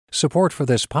Support for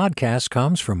this podcast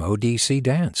comes from ODC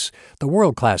Dance. The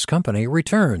world-class company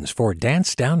returns for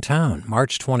Dance Downtown,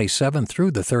 March 27th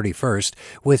through the 31st,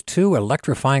 with 2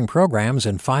 electrifying programs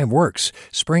and 5 works,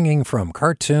 springing from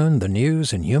cartoon, the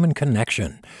news, and human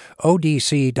connection.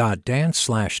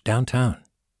 odc.dance/downtown.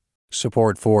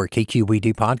 Support for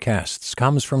KQED podcasts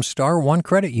comes from Star One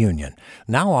Credit Union,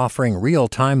 now offering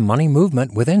real-time money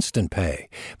movement with Instant Pay.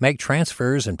 Make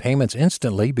transfers and payments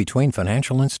instantly between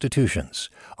financial institutions,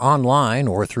 online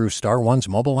or through Star One's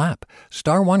mobile app.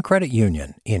 Star One Credit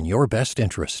Union, in your best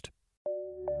interest.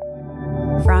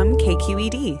 From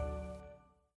KQED.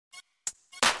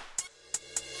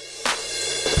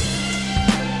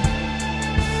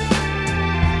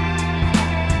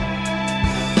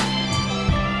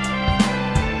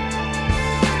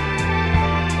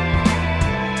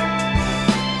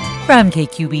 From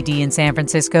KQED in San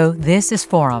Francisco, this is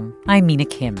Forum. I'm Mina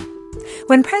Kim.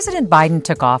 When President Biden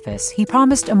took office, he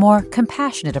promised a more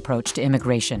compassionate approach to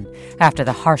immigration after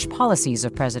the harsh policies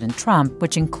of President Trump,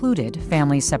 which included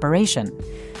family separation.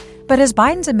 But as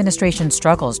Biden's administration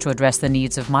struggles to address the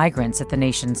needs of migrants at the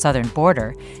nation's southern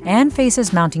border and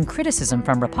faces mounting criticism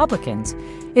from Republicans,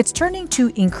 it's turning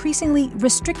to increasingly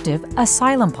restrictive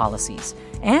asylum policies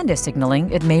and is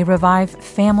signaling it may revive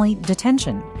family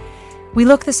detention. We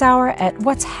look this hour at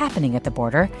what's happening at the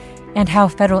border and how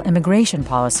federal immigration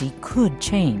policy could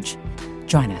change.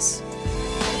 Join us.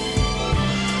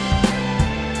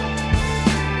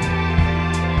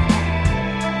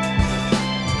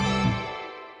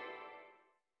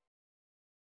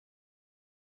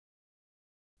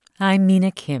 I'm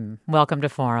Mina Kim. Welcome to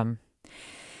Forum.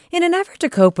 In an effort to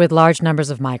cope with large numbers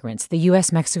of migrants at the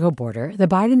U.S.-Mexico border, the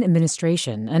Biden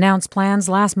administration announced plans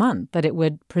last month that it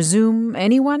would presume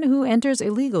anyone who enters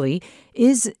illegally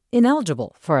is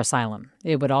ineligible for asylum.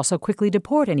 It would also quickly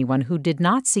deport anyone who did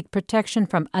not seek protection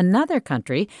from another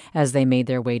country as they made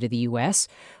their way to the U.S.,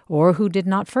 or who did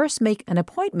not first make an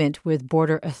appointment with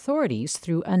border authorities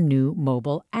through a new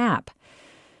mobile app.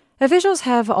 Officials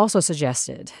have also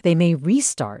suggested they may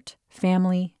restart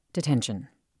family detention.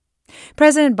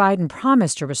 President Biden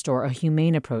promised to restore a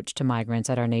humane approach to migrants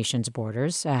at our nation's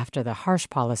borders after the harsh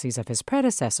policies of his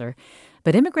predecessor,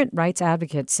 but immigrant rights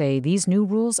advocates say these new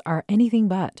rules are anything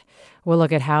but. We'll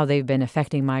look at how they've been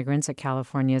affecting migrants at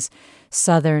California's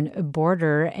southern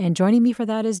border, and joining me for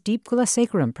that is Deep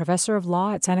Gulasekaram, professor of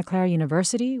law at Santa Clara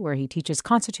University, where he teaches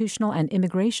constitutional and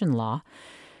immigration law.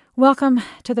 Welcome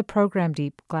to the program,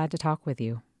 Deep. Glad to talk with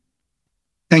you.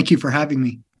 Thank you for having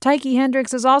me. Tyche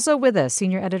Hendricks is also with us,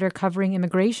 senior editor covering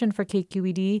immigration for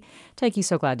KQED. Tyche,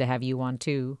 so glad to have you on,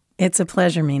 too. It's a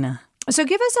pleasure, Mina. So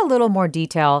give us a little more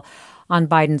detail on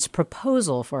Biden's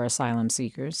proposal for asylum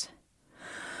seekers.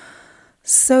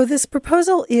 So this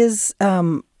proposal is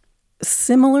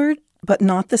similar but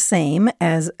not the same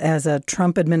as a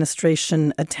Trump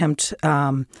administration attempt.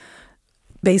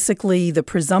 Basically, the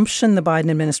presumption the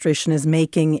Biden administration is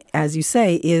making, as you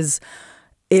say, is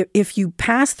if you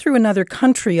pass through another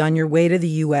country on your way to the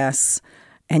U.S.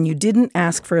 and you didn't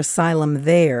ask for asylum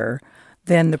there,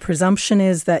 then the presumption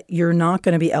is that you're not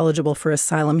going to be eligible for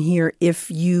asylum here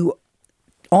if you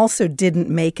also didn't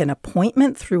make an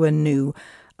appointment through a new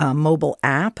mobile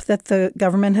app that the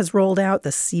government has rolled out,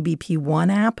 the CBP One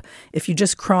app. If you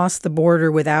just cross the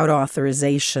border without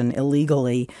authorization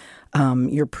illegally,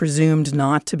 you're presumed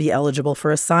not to be eligible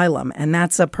for asylum, and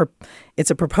that's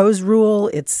it's a proposed rule.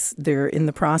 They're in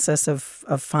the process of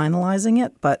finalizing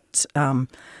it, but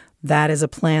that is a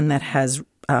plan that has,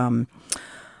 I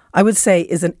would say,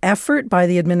 is an effort by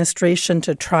the administration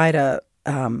to try to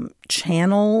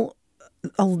channel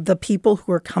the people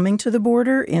who are coming to the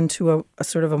border into a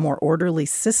sort of a more orderly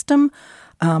system,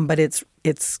 but it's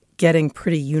getting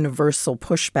pretty universal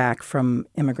pushback from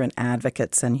immigrant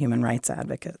advocates and human rights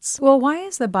advocates. Well, why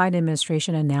is the Biden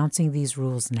administration announcing these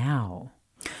rules now?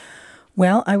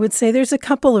 Well, I would say there's a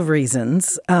couple of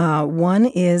reasons. One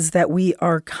is that we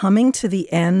are coming to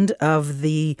the end of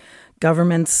the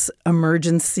government's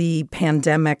emergency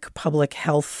pandemic public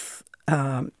health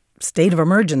state of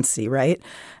emergency, right?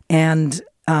 And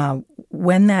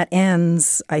when that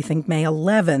ends, I think May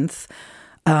 11th,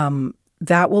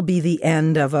 that will be the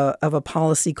end of a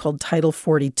policy called Title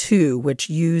 42, which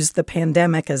used the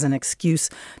pandemic as an excuse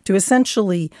to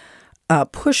essentially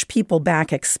push people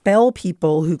back, expel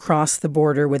people who cross the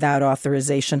border without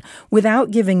authorization,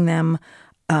 without giving them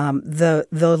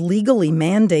the legally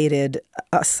mandated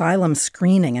asylum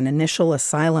screening, an initial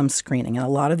asylum screening. And a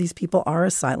lot of these people are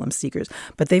asylum seekers,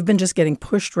 but they've been just getting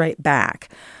pushed right back.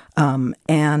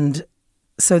 And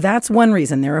so that's one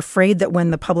reason. They're afraid that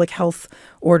when the public health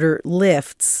order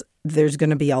lifts, there's going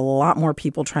to be a lot more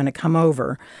people trying to come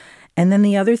over. And then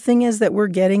the other thing is that we're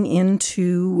getting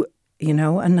into,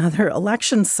 another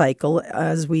election cycle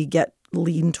as we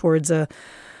lean towards a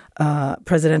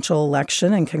presidential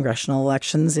election and congressional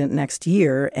elections next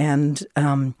year. And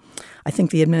I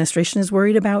think the administration is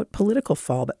worried about political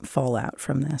fallout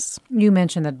from this. You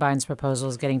mentioned that Biden's proposal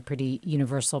is getting pretty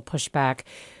universal pushback.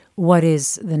 What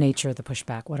is the nature of the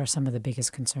pushback? What are some of the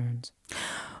biggest concerns?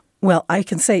 Well, I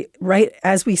can say right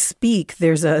as we speak,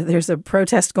 there's a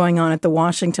protest going on at the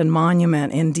Washington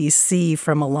Monument in D.C.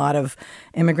 from a lot of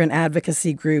immigrant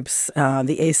advocacy groups,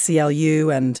 the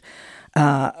ACLU and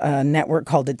a network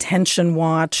called Detention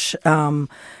Watch.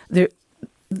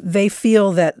 They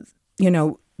feel that,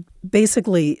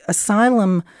 basically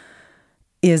asylum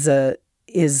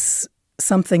is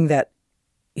something that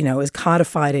is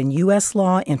codified in U.S.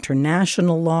 law,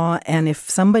 international law, and if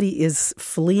somebody is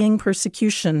fleeing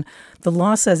persecution, the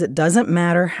law says it doesn't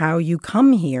matter how you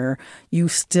come here, you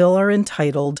still are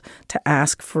entitled to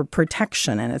ask for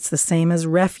protection, and it's the same as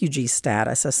refugee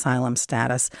status, asylum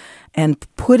status, and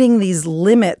putting these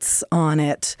limits on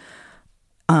it,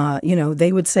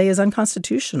 they would say is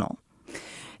unconstitutional.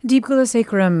 Deep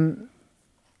Gulasekaram,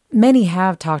 many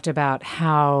have talked about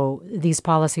how these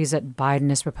policies that Biden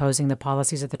is proposing, the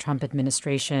policies of the Trump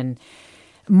administration,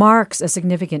 marks a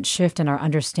significant shift in our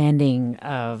understanding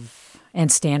of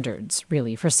and standards,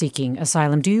 really, for seeking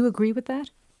asylum. Do you agree with that?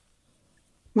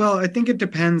 Well, I think it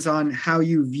depends on how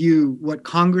you view what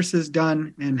Congress has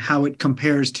done and how it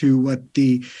compares to what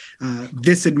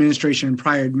this administration and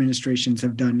prior administrations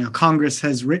have done. Now, Congress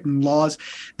has written laws.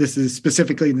 This is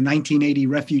specifically the 1980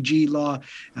 refugee law.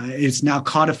 It's now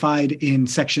codified in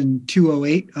Section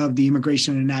 208 of the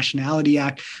Immigration and Nationality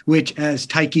Act, which, as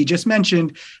Tyche just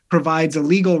mentioned, provides a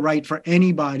legal right for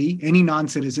anybody, any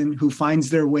non-citizen who finds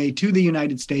their way to the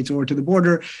United States or to the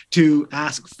border to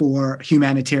ask for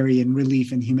humanitarian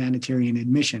relief and humanitarian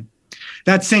admission.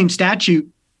 That same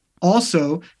statute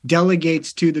also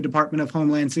delegates to the Department of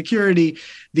Homeland Security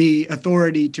the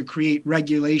authority to create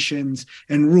regulations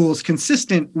and rules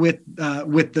consistent with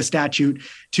the statute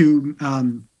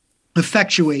to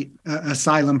effectuate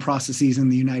asylum processes in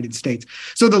the United States.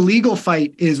 So the legal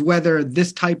fight is whether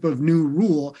this type of new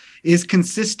rule is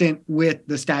consistent with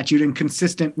the statute and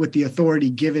consistent with the authority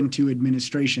given to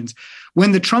administrations.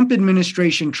 When the Trump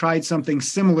administration tried something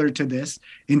similar to this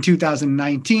in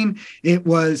 2019, it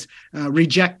was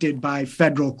rejected by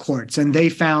federal courts. And they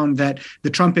found that the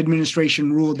Trump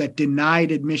administration rule that denied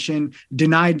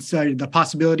the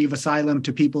possibility of asylum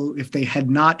to people if they had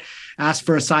not asked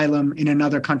for asylum in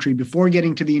another country before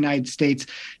getting to the United States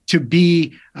to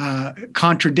be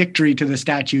contradictory to the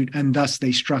statute, and thus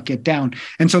they struck it down.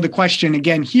 And so the question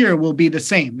again here will be the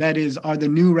same. That is, are the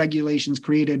new regulations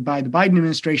created by the Biden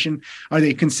administration, are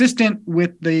they consistent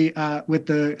with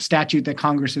the statute that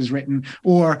Congress has written,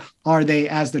 or are they,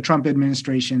 as the Trump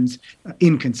administration's,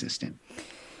 inconsistent?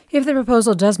 If the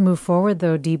proposal does move forward,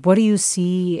 though, Deep, what do you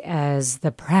see as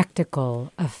the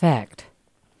practical effect?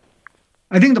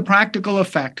 I think the practical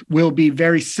effect will be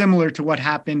very similar to what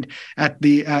happened at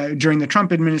during the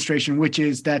Trump administration, which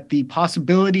is that the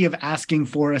possibility of asking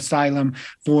for asylum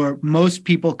for most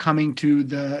people coming to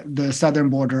the southern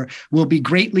border will be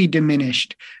greatly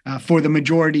diminished for the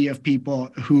majority of people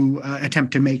who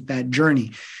attempt to make that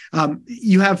journey.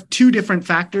 You have two different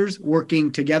factors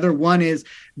working together. One is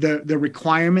the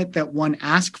requirement that one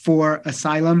ask for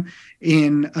asylum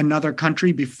in another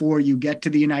country before you get to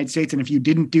the United States. And if you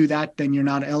didn't do that, then you're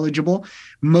not eligible.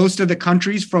 Most of the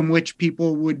countries from which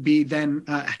people would be then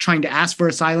trying to ask for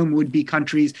asylum would be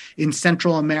countries in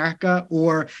Central America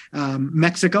or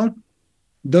Mexico.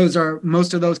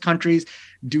 Most of those countries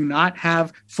do not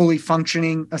have fully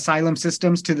functioning asylum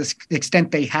systems. To the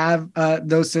extent they have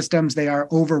those systems, they are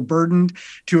overburdened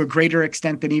to a greater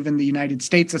extent than even the United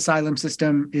States asylum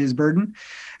system is burdened.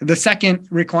 The second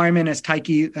requirement, as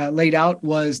Tyche laid out,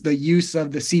 was the use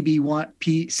of the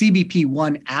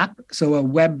CBP-1 app, so a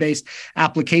web-based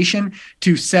application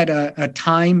to set a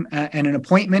time and an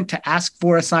appointment to ask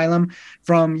for asylum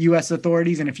from U.S.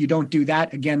 authorities. And if you don't do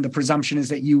that, again, the presumption is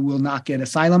that you will not get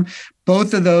asylum.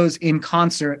 Both of those in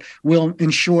concert will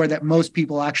ensure that most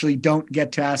people actually don't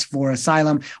get to ask for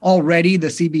asylum. Already, the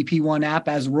CBP-1 app,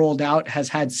 as rolled out, has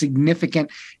had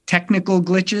significant technical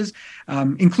glitches,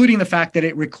 including the fact that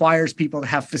it requires people to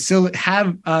have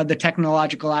the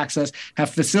technological access, have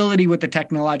facility with the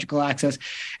technological access,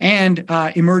 and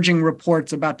emerging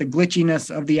reports about the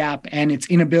glitchiness of the app and its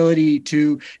inability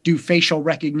to do facial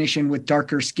recognition with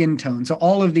darker skin tone. So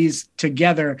all of these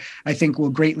together, I think,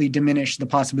 will greatly diminish the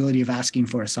possibility of asking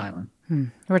for asylum.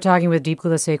 We're talking with Deep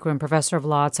Gulasekaram, professor of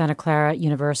law at Santa Clara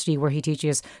University, where he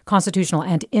teaches constitutional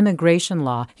and immigration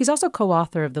law. He's also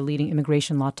co-author of the leading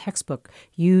immigration law textbook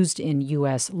used in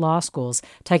U.S. law schools.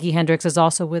 Tyche Hendricks is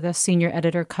also with us, senior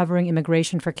editor covering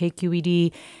immigration for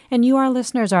KQED. And you, our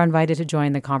listeners, are invited to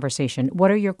join the conversation.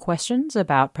 What are your questions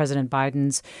about President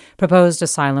Biden's proposed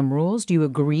asylum rules? Do you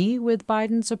agree with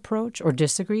Biden's approach or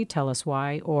disagree? Tell us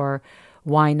why, or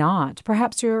why not?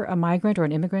 Perhaps you're a migrant or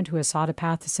an immigrant who has sought a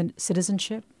path to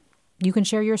citizenship. You can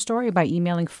share your story by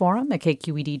emailing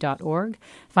forum@kqed.org,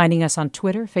 finding us on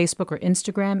Twitter, Facebook, or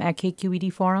Instagram at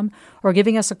KQED Forum, or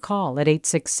giving us a call at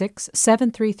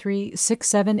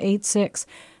 866-733-6786.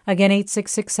 Again,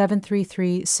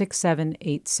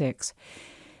 866-733-6786.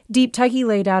 Deep, Tyche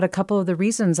laid out a couple of the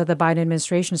reasons that the Biden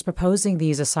administration is proposing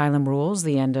these asylum rules,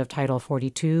 the end of Title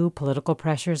 42, political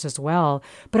pressures as well.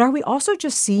 But are we also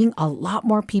just seeing a lot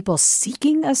more people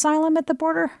seeking asylum at the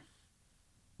border?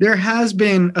 There has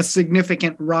been a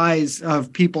significant rise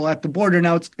of people at the border.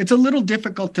 Now, it's a little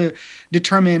difficult to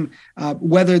determine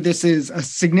whether this is a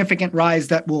significant rise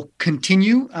that will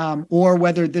continue or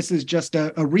whether this is just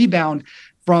a rebound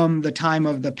from the time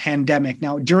of the pandemic.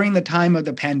 Now, during the time of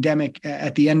the pandemic,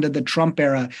 at the end of the Trump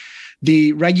era,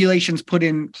 the regulations put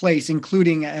in place,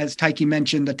 including, as Tyche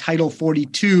mentioned, the Title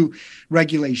 42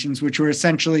 regulations, which were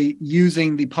essentially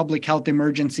using the public health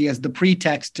emergency as the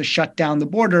pretext to shut down the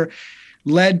border,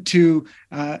 led to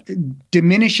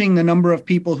diminishing the number of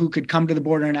people who could come to the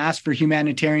border and ask for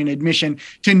humanitarian admission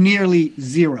to nearly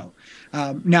zero.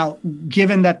 Now,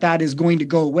 given that is going to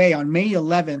go away, on May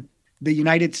 11th, the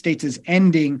United States is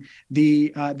ending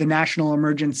the national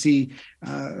emergency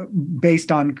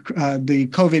based on the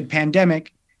COVID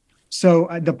pandemic. So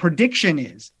the prediction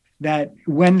is that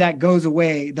when that goes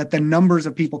away, that the numbers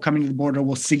of people coming to the border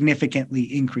will significantly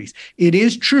increase. It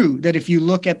is true that if you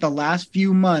look at the last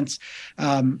few months,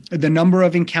 the number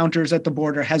of encounters at the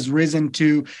border has risen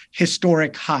to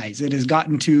historic highs. It has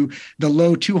gotten to the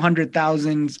low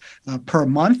 200,000s per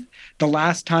month. The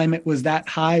last time it was that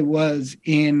high was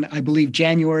in, I believe,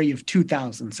 January of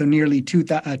 2000, so nearly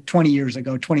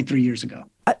 23 years ago.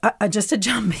 I just to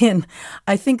jump in,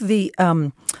 I think the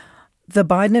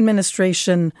Biden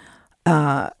administration,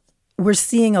 we're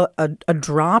seeing a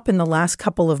drop in the last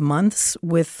couple of months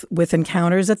with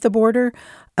encounters at the border.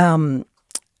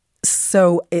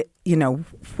 So,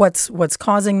 what's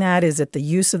causing that? Is it the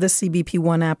use of the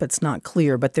CBP-1 app? It's not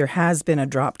clear, but there has been a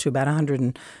drop to about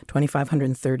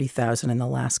 130,000 in the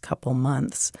last couple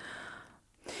months.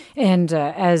 And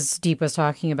as Deep was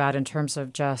talking about in terms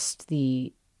of just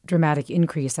the dramatic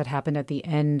increase that happened at the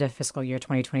end of fiscal year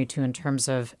 2022 in terms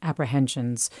of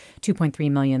apprehensions, 2.3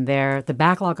 million there. The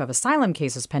backlog of asylum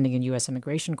cases pending in U.S.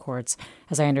 immigration courts,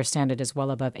 as I understand it, is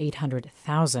well above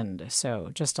 800,000.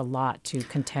 So just a lot to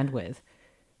contend with.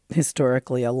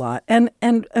 Historically, a lot. And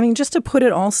I mean, just to put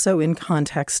it also in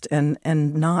context and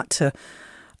not to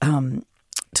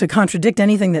contradict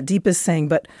anything that Deep is saying,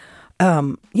 but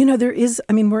there is,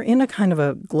 we're in a kind of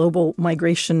a global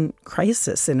migration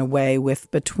crisis in a way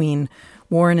between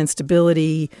war and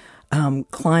instability,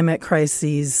 climate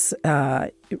crises,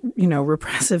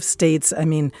 repressive states.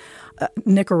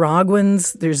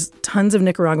 Nicaraguans, there's tons of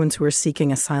Nicaraguans who are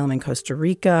seeking asylum in Costa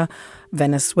Rica,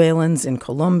 Venezuelans in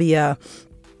Colombia.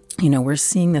 We're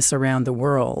seeing this around the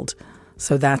world.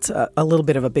 So that's a little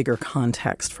bit of a bigger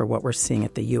context for what we're seeing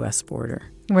at the U.S. border.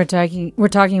 We're talking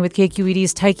with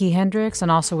KQED's Tyche Hendricks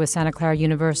and also with Santa Clara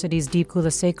University's Deep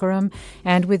Gulasekaram.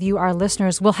 And with you, our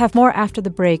listeners. We'll have more after the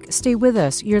break. Stay with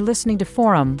us. You're listening to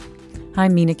Forum.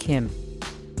 I'm Mina Kim.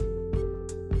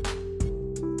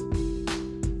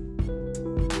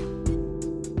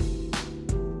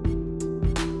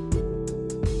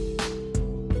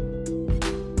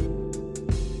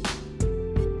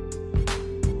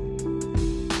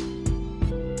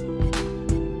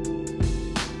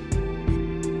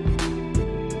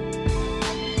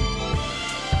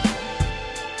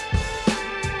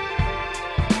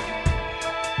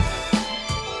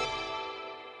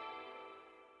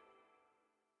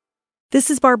 This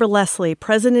is Barbara Leslie,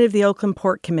 president of the Oakland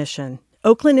Port Commission.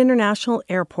 Oakland International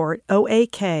Airport,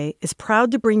 OAK, is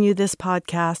proud to bring you this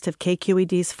podcast of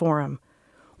KQED's Forum.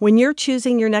 When you're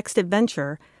choosing your next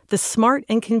adventure, the smart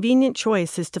and convenient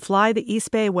choice is to fly the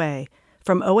East Bay Way,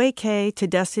 from OAK to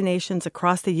destinations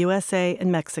across the USA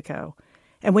and Mexico.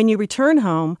 And when you return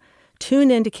home,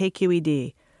 tune in to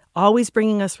KQED, always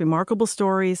bringing us remarkable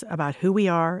stories about who we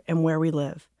are and where we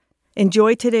live.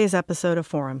 Enjoy today's episode of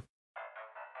Forum.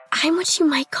 I'm what you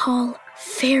might call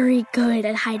very good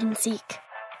at hide and seek.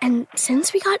 And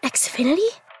since we got Xfinity,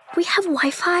 we have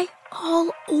Wi-Fi all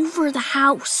over the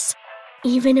house.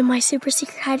 even in my super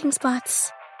secret hiding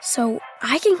spots. So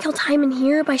I can kill time in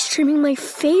here by streaming my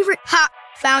favorite... Ha!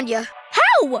 Found you.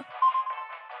 How?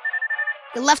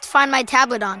 You left Find My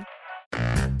tablet on.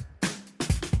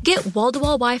 Get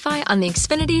wall-to-wall Wi-Fi on the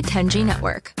Xfinity 10G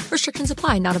network. Restrictions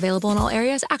apply. Not available in all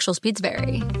areas. Actual speeds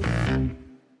vary.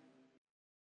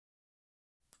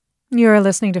 You're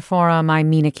listening to Forum.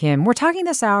 I'm Mina Kim. We're talking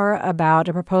this hour about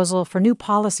a proposal for new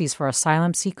policies for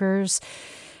asylum seekers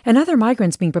and other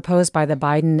migrants being proposed by the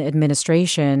Biden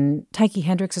administration. Tyche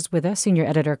Hendricks is with us, senior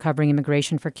editor covering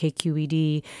immigration for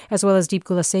KQED, as well as Deep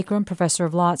Gulasekaram, professor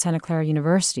of law at Santa Clara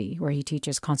University, where he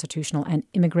teaches constitutional and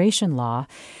immigration law.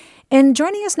 And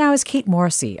joining us now is Kate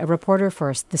Morrissey, a reporter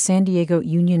for the San Diego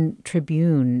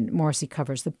Union-Tribune. Morrissey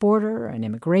covers the border and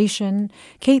immigration.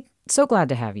 Kate, so glad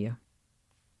to have you.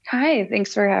 Hi,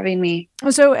 thanks for having me.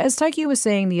 So as Tyche was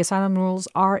saying, the asylum rules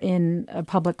are in a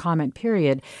public comment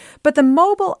period, but the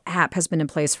mobile app has been in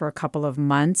place for a couple of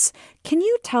months. Can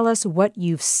you tell us what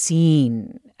you've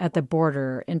seen at the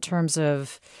border in terms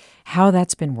of how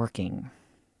that's been working?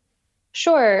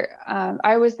 Sure.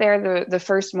 I was there the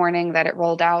first morning that it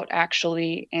rolled out,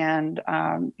 actually. And,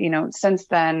 since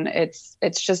then, it's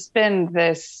just been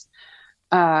this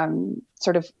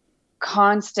sort of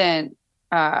constant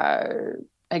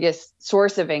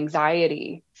source of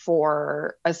anxiety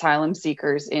for asylum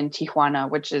seekers in Tijuana,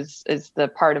 which is the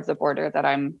part of the border that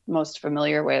I'm most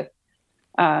familiar with.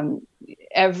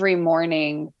 Every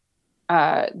morning,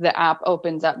 the app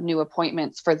opens up new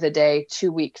appointments for the day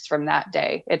 2 weeks from that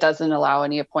day. It doesn't allow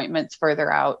any appointments further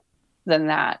out than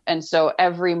that. And so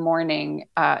every morning,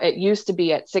 it used to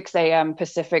be at 6 a.m.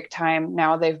 Pacific time.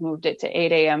 Now they've moved it to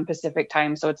 8 a.m. Pacific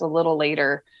time, so it's a little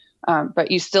later. But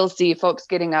you still see folks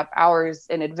getting up hours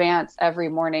in advance every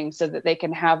morning so that they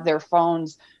can have their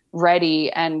phones ready,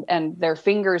 and their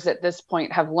fingers at this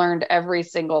point have learned every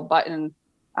single button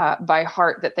by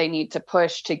heart that they need to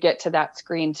push to get to that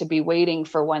screen to be waiting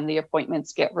for when the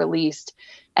appointments get released.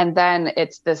 And then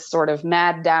it's this sort of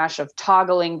mad dash of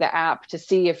toggling the app to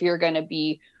see if you're going to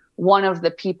be one of the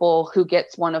people who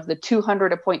gets one of the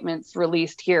 200 appointments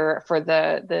released here for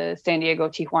the San Diego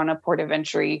Tijuana port of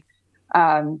entry.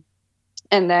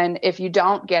 And then if you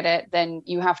don't get it, then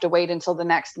you have to wait until the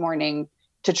next morning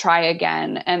to try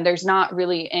again. And there's not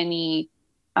really any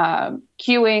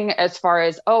queuing as far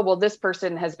as, this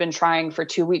person has been trying for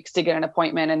 2 weeks to get an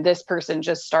appointment and this person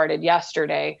just started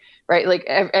yesterday, right? Like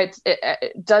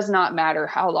it does not matter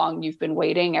how long you've been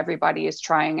waiting. Everybody is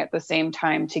trying at the same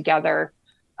time together.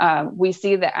 We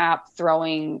see the app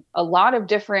throwing a lot of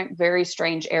different, very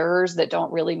strange errors that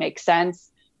don't really make sense.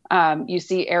 You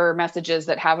see error messages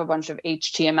that have a bunch of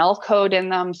HTML code in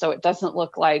them, so it doesn't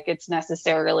look like it's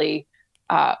necessarily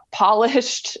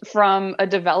polished from a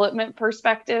development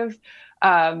perspective.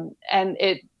 And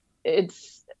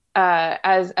it's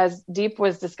as Deep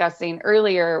was discussing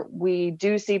earlier, we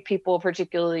do see people,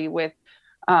 particularly with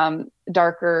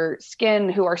darker skin,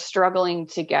 who are struggling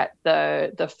to get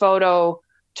the photo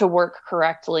to work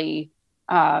correctly.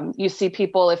 You see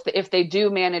people, if they do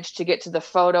manage to get to the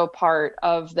photo part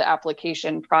of the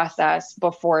application process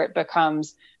before it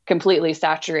becomes completely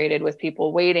saturated with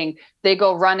people waiting, they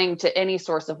go running to any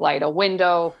source of light, a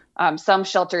window. Some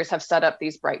shelters have set up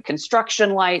these bright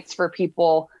construction lights for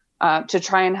people to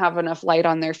try and have enough light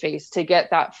on their face to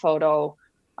get that photo,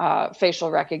 facial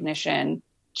recognition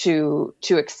to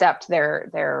accept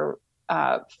their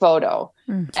photo.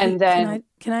 And then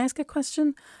can I ask a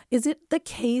question? Is it the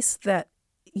case that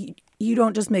you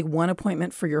don't just make one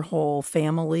appointment for your whole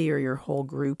family or your whole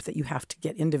group, that you have to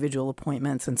get individual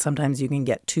appointments, and sometimes you can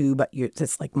get two, but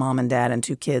it's like mom and dad and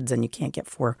two kids and you can't get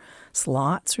 4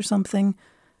 slots or something?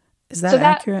 Is that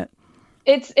accurate?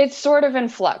 It's sort of in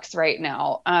flux right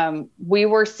now. We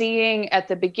were seeing at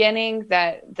the beginning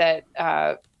that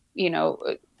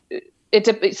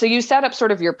so you set up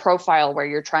sort of your profile where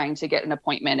you're trying to get an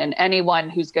appointment, and anyone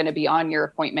who's going to be on your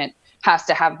appointment has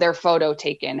to have their photo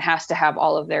taken, has to have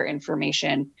all of their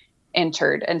information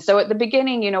entered. And so at the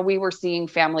beginning, we were seeing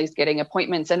families getting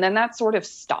appointments, and then that sort of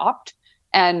stopped.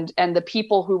 And the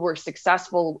people who were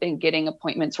successful in getting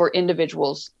appointments were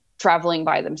individuals traveling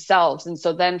by themselves. And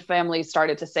so then families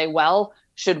started to say, well,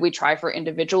 should we try for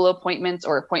individual appointments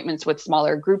or appointments with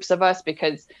smaller groups of us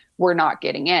because we're not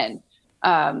getting in?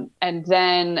 And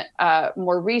then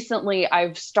more recently,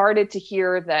 I've started to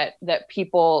hear that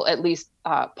people, at least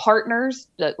partners,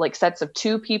 that like sets of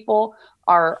 2 people,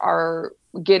 are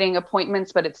getting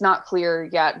appointments, but it's not clear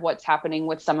yet what's happening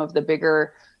with some of the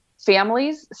bigger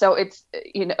families. So it's,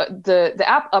 the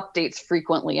app updates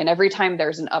frequently, and every time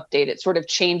there's an update, it sort of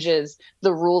changes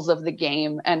the rules of the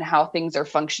game and how things are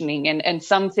functioning. And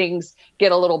some things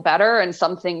get a little better and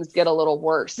some things get a little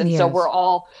worse. And so we're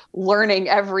all learning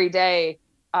every day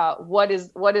what is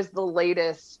the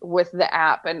latest with the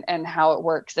app and how it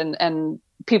works. And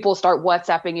people start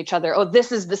WhatsApping each other. Oh,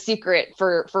 this is the secret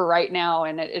for right now.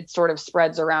 And it sort of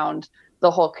spreads around the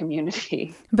whole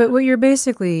community. But what you're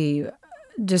basically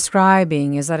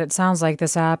describing is that it sounds like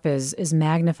this app is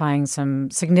magnifying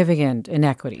some significant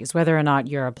inequities, whether or not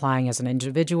you're applying as an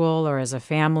individual or as a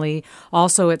family.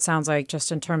 Also, it sounds like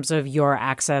just in terms of your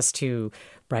access to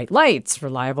bright lights,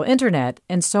 reliable internet,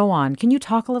 and so on. Can you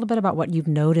talk a little bit about what you've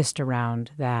noticed around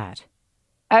that?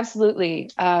 Absolutely.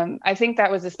 I think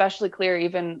that was especially clear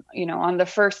even, on the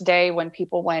first day when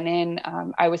people went in.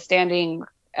 I was standing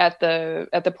at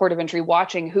the port of entry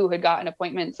watching who had gotten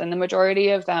appointments, and the majority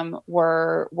of them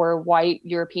were white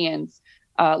Europeans.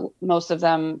 Most of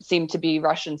them seemed to be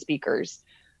Russian speakers.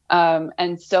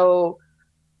 And so,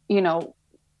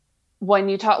 when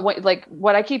you talk,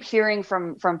 what I keep hearing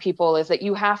from people is that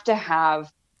you have to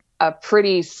have a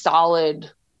pretty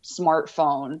solid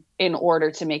smartphone in order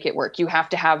to make it work. You have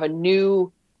to have a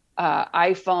new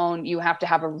iPhone. You have to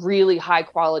have a really high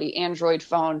quality Android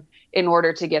phone in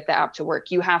order to get the app to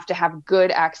work. You have to have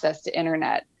good access to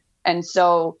internet. And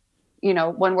so,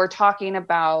 when we're talking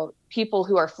about people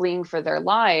who are fleeing for their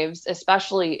lives,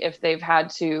 especially if they've had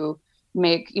to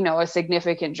make, a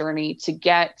significant journey to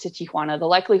get to Tijuana, the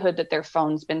likelihood that their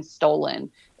phone's been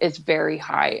stolen is very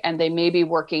high. And they may be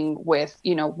working with,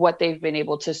 what they've been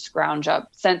able to scrounge up.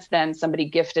 Since then, somebody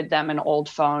gifted them an old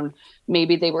phone.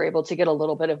 Maybe they were able to get a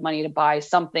little bit of money to buy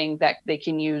something that they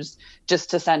can use just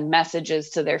to send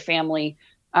messages to their family.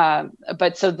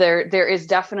 But so there is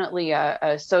definitely a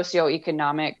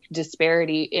socioeconomic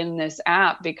disparity in this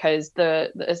app, because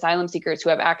the asylum seekers who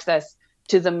have access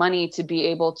to the money to be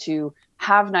able to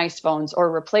have nice phones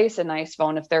or replace a nice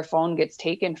phone if their phone gets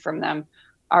taken from them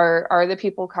are the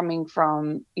people coming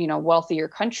from, wealthier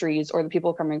countries, or the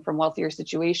people coming from wealthier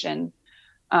situations,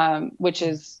 which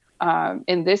is,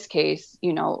 in this case,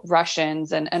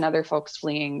 Russians and other folks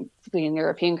fleeing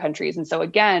European countries. And so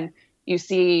again, you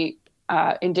see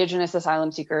indigenous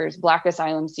asylum seekers, Black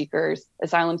asylum seekers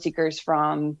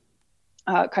from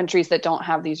countries that don't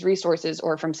have these resources,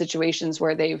 or from situations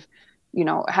where they've,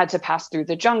 had to pass through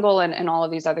the jungle and all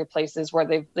of these other places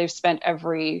where they've spent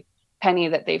every penny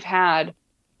that they've had,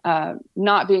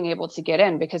 not being able to get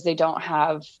in because they don't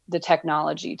have the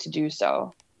technology to do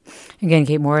so. Again,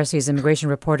 Kate Morrissey is immigration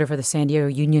reporter for the San Diego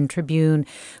Union-Tribune.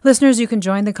 Listeners, you can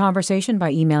join the conversation by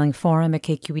emailing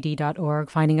forum@kqed.org,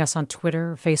 finding us on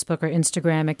Twitter, Facebook, or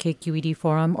Instagram at KQED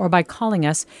Forum, or by calling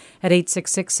us at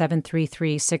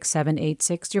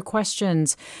 866-733-6786. Your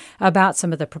questions about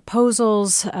some of the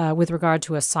proposals with regard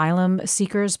to asylum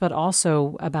seekers, but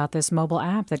also about this mobile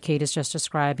app that Kate is just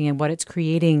describing and what it's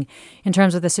creating in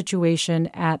terms of the situation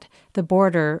at the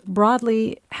border.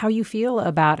 Broadly, how you feel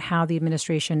about how the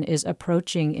administration is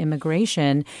approaching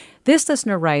immigration. This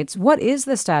listener writes, what is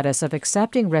the status of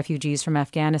accepting refugees from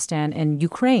Afghanistan and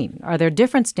Ukraine? Are there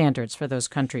different standards for those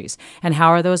countries? And how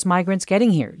are those migrants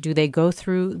getting here? Do they go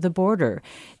through the border?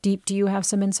 Deep, do you have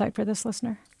some insight for this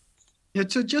listener? Yeah,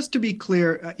 so just to be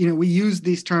clear, we use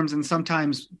these terms and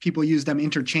sometimes people use them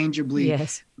interchangeably.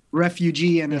 Yes.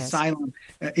 Refugee and asylum.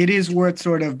 It is worth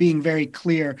sort of being very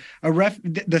clear.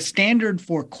 The standard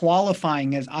for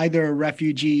qualifying as either a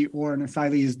refugee or an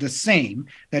asylee is the same.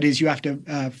 That is, you have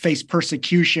to face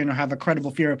persecution or have a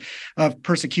credible fear of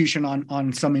persecution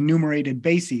on some enumerated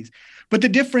bases. But the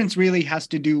difference really has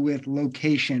to do with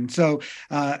location. So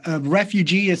a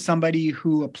refugee is somebody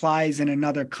who applies in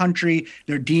another country.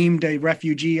 They're deemed a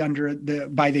refugee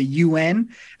by the UN,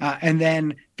 and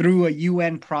then through a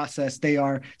UN process, they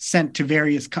are sent to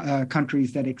various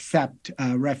countries that accept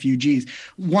refugees.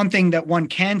 One thing that one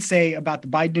can say about the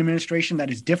Biden administration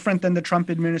that is different than the Trump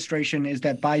administration is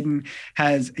that Biden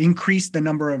has increased the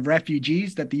number of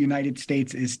refugees that the United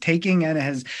States is taking, and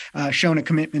has shown a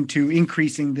commitment to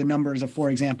increasing the numbers of,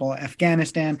 for example,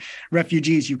 Afghanistan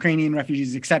refugees, Ukrainian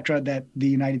refugees, et cetera, that the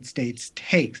United States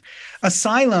takes.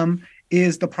 Asylum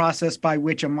is the process by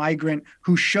which a migrant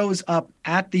who shows up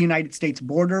at the United States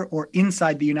border or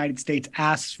inside the United States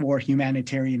asks for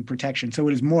humanitarian protection. So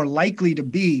it is more likely to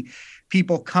be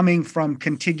people coming from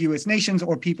contiguous nations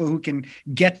or people who can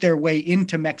get their way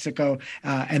into Mexico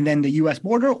and then the U.S.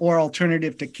 border, or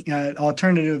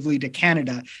alternatively to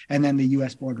Canada and then the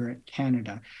U.S. border at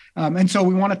Canada. And so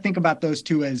we want to think about those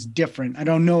two as different. I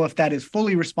don't know if that is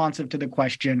fully responsive to the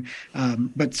question,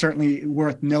 but certainly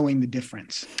worth knowing the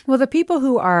difference. Well, the people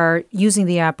who are using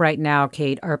the app right now,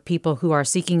 Kate, are people who are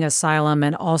seeking asylum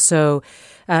and also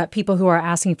people who are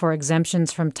asking for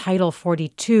exemptions from Title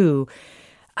 42.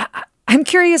 I'm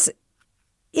curious,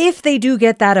 if they do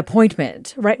get that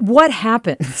appointment, right, what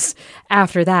happens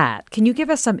after that? Can you give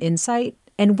us some insight?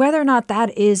 And whether or not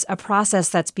that is a process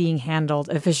that's being handled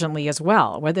efficiently as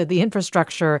well, whether the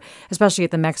infrastructure, especially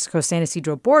at the Mexico-San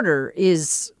Ysidro border,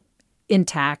 is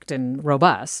intact and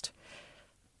robust.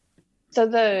 So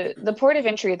the port of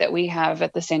entry that we have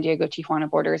at the San Diego-Tijuana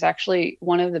border is actually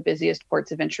one of the busiest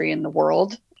ports of entry in the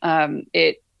world.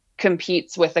 It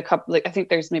competes with a couple, I think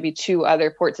there's maybe 2 other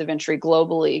ports of entry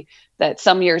globally that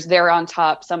some years they're on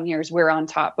top, some years we're on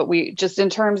top. But we just, in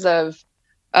terms of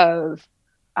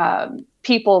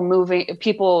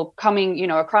people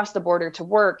coming, across the border to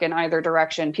work in either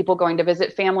direction, people going to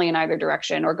visit family in either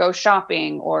direction or go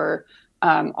shopping, or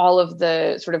all of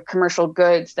the sort of commercial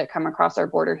goods that come across our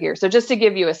border here. So just to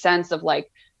give you a sense of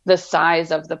like the size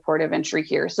of the port of entry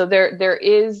here. So there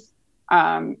is,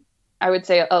 I would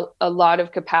say, a lot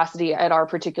of capacity at our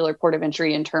particular port of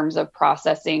entry in terms of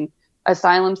processing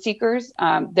asylum seekers.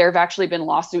 There have actually been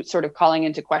lawsuits sort of calling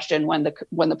into question when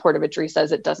the port of entry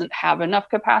says it doesn't have enough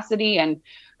capacity. And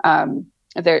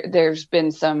there's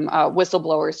been some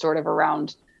whistleblowers sort of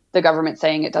around the government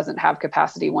saying it doesn't have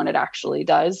capacity when it actually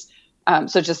does.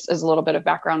 So just as a little bit of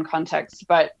background context.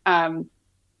 But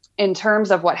in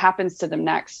terms of what happens to them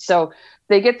next, so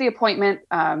they get the appointment,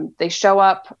 they show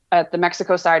up at the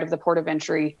Mexico side of the port of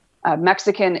entry.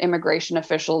 Mexican immigration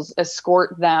officials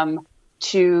escort them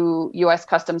to U.S.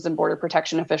 Customs and Border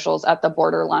Protection officials at the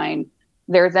borderline.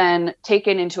 They're then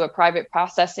taken into a private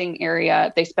processing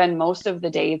area. They spend most of the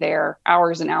day there,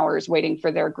 hours and hours, waiting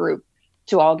for their group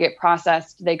to all get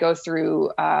processed. They go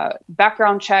through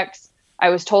background checks. I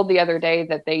was told the other day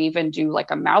that they even do like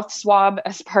a mouth swab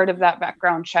as part of that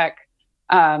background check.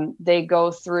 They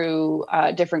go through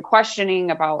different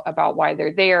questioning about why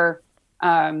they're there.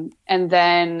 And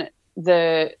then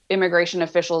the immigration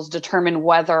officials determine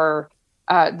whether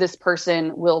this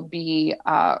person will be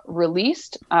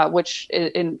released, which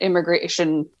in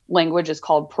immigration language is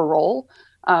called parole,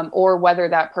 or whether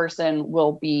that person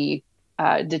will be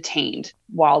detained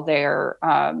while they're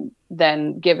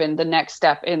then given the next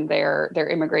step in their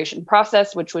immigration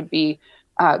process, which would be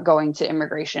going to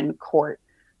immigration court.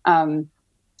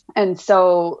 And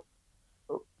so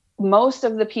most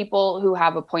of the people who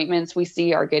have appointments we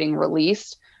see are getting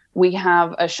released. We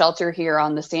have a shelter here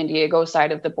on the San Diego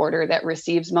side of the border that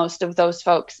receives most of those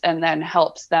folks and then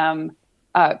helps them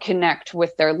connect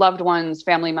with their loved ones,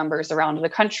 family members around the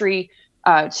country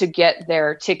to get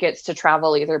their tickets to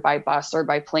travel either by bus or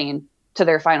by plane to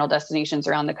their final destinations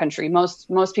around the country.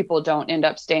 Most people don't end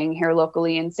up staying here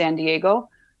locally in San Diego,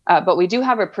 but we do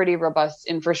have a pretty robust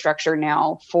infrastructure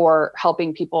now for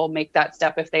helping people make that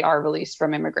step if they are released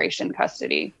from immigration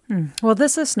custody. Well,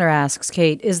 this listener asks,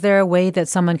 Kate, is there a way that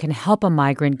someone can help a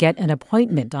migrant get an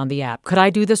appointment on the app? Could I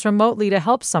do this remotely to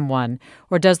help someone,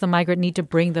 or does the migrant need to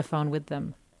bring the phone with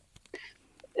them?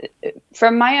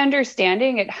 From my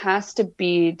understanding, it has to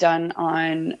be done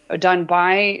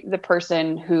by the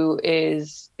person who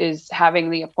is having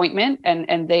the appointment,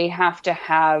 and they have to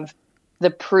have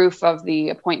the proof of the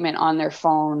appointment on their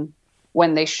phone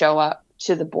when they show up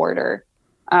to the border.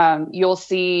 You'll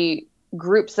see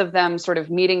groups of them sort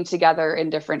of meeting together in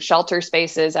different shelter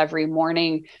spaces every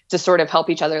morning to sort of help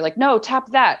each other, like, no,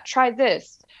 tap that, try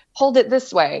this, hold it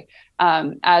this way,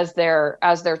 as they're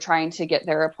trying to get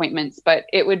their appointments. But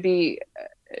it would be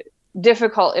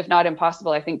difficult, if not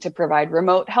impossible, I think, to provide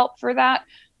remote help for that.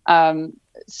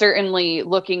 Certainly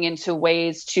looking into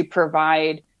ways to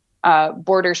provide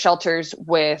border shelters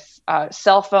with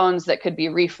cell phones that could be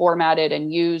reformatted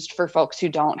and used for folks who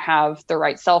don't have the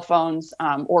right cell phones,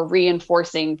 or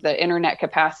reinforcing the internet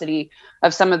capacity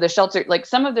of some of the shelters. Like,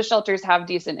 some of the shelters have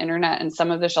decent internet and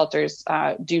some of the shelters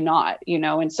do not,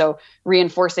 and so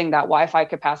reinforcing that Wi-Fi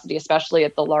capacity, especially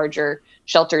at the larger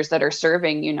shelters that are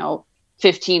serving,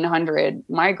 1,500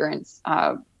 migrants,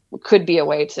 could be a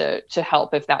way to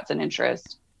help if that's an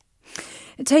interest.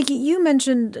 Tyche, you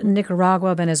mentioned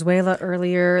Nicaragua, Venezuela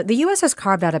earlier. The U.S. has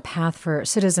carved out a path for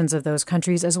citizens of those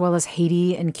countries, as well as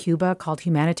Haiti and Cuba, called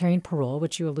humanitarian parole,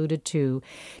 which you alluded to.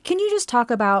 Can you just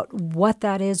talk about what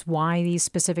that is, why these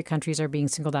specific countries are being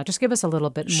singled out? Just give us a little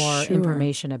bit more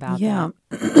information about that.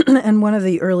 And one of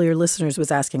the earlier listeners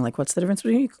was asking, like, what's the difference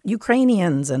between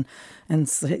Ukrainians and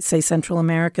say, Central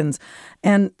Americans?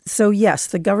 And so, yes,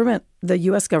 the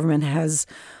U.S. government has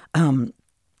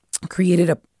created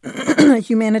a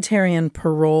humanitarian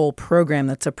parole program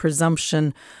that's a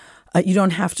presumption. You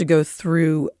don't have to go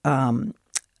through an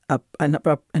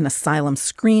asylum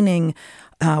screening.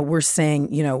 We're saying,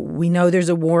 we know there's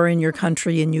a war in your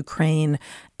country, in Ukraine,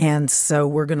 and so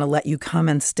we're going to let you come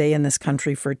and stay in this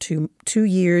country for two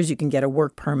years. You can get a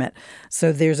work permit.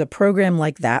 So there's a program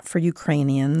like that for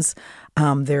Ukrainians.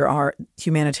 There are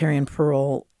humanitarian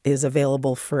parole is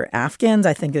available for Afghans.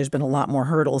 I think there's been a lot more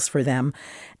hurdles for them.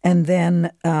 And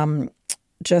then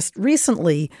just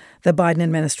recently, the Biden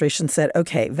administration said,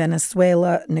 okay,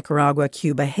 Venezuela, Nicaragua,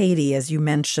 Cuba, Haiti, as you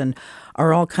mentioned,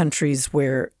 are all countries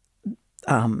where,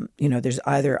 there's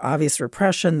either obvious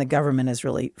repression, the government is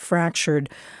really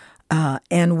fractured,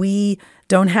 and we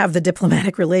don't have the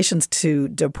diplomatic relations to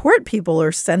deport people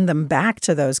or send them back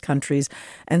to those countries.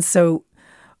 And so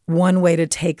one way to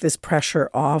take this pressure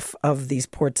off of these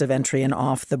ports of entry and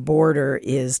off the border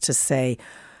is to say,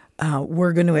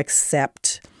 we're going to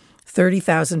accept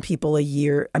 30,000 people a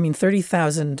year,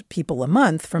 30,000 people a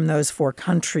month from those four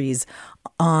countries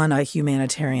on a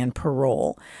humanitarian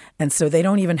parole. And so they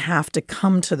don't even have to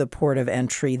come to the port of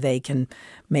entry. They can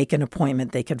make an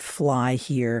appointment. They could fly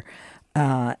here.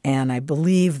 And I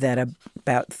believe that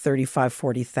about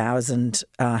 40,000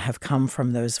 have come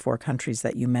from those four countries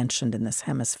that you mentioned in this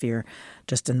hemisphere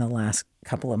just in the last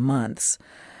couple of months.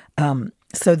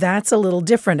 So that's a little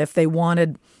different. If they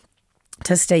wanted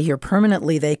to stay here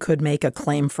permanently, they could make a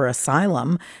claim for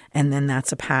asylum, and then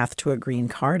that's a path to a green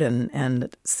card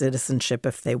and citizenship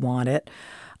if they want it.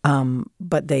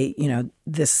 But they,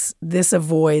 this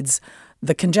avoids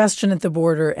the congestion at the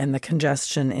border and the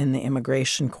congestion in the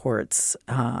immigration courts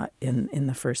in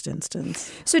the first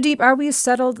instance. So, Deep, are we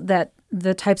settled that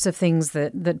the types of things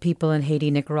that people in Haiti,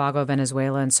 Nicaragua,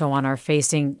 Venezuela, and so on are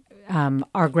facing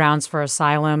are grounds for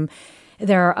asylum?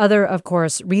 There are other, of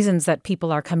course, reasons that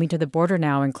people are coming to the border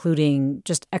now, including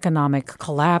just economic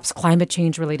collapse, climate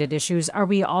change-related issues. Are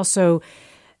we also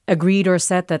agreed or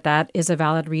set that is a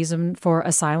valid reason for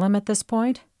asylum at this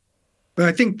point? But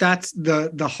I think that's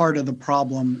the heart of the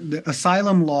problem. The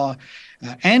asylum law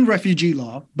and refugee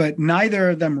law, but neither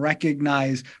of them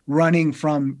recognize running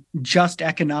from just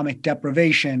economic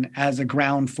deprivation as a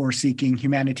ground for seeking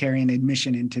humanitarian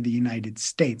admission into the United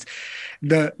States.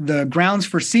 The grounds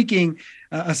for seeking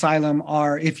asylum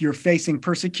are if you're facing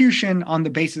persecution on the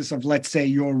basis of, let's say,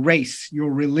 your race, your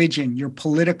religion, your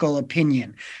political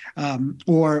opinion,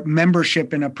 or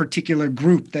membership in a particular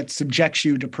group that subjects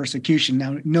you to persecution.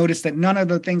 Now, notice that none of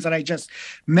the things that I just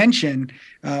mentioned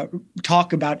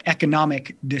talk about economic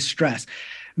distress.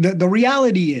 The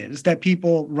reality is that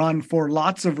people run for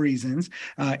lots of reasons,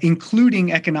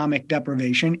 including economic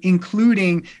deprivation,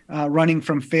 including running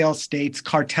from failed states,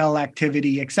 cartel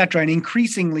activity, et cetera, and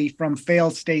increasingly from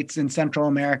failed states in Central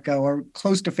America or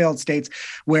close to failed states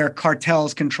where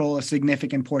cartels control a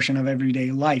significant portion of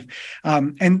everyday life.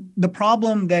 And the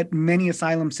problem that many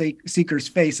asylum seekers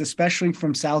face, especially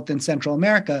from South and Central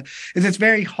America, is it's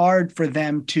very hard for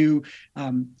them to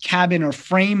cabin or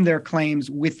frame their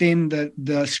claims within the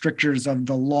strictures of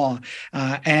the law.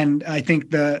 And I think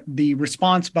the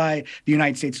response by the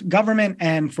United States government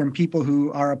and from people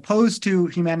who are opposed to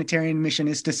humanitarian admission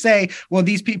is to say, well,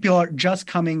 these people are just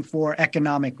coming for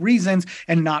economic reasons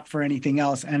and not for anything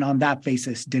else. And on that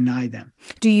basis, deny them.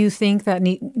 Do you think that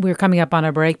we're coming up on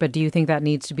a break, but do you think that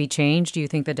needs to be changed? Do you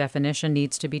think the definition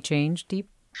needs to be changed, Deep?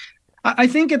 I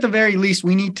think at the very least,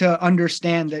 we need to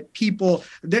understand that people,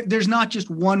 there's not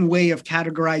just one way of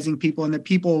categorizing people and that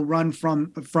people run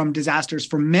from disasters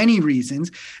for many reasons.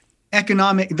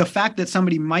 The fact that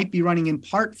somebody might be running in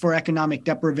part for economic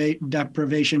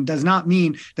deprivation does not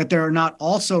mean that they're not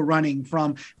also running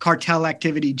from cartel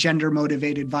activity,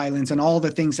 gender-motivated violence, and all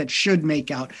the things that should make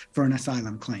out for an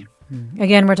asylum claim.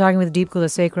 Again, we're talking with Deep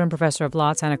Gulasekaram, professor of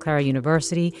law at Santa Clara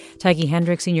University, Tyche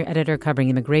Hendricks, senior editor covering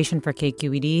immigration for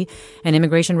KQED, and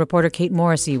immigration reporter Kate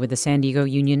Morrissey with the San Diego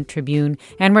Union-Tribune.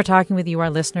 And we're talking with you, our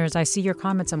listeners. I see your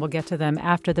comments, and we'll get to them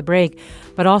after the break.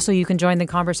 But also, you can join the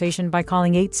conversation by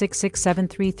calling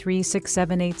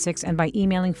 866-733-6786 and by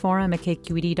emailing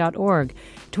forum@kqed.org.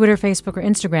 Twitter, Facebook, or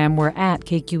Instagram, we're at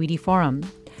KQED Forum.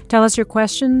 Tell us your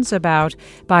questions about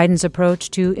Biden's approach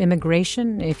to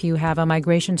immigration, if you have a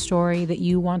migration story that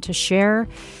you want to share,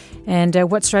 and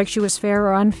what strikes you as fair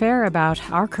or unfair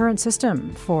about our current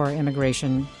system for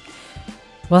immigration.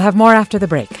 We'll have more after the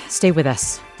break. Stay with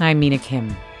us. I'm Mina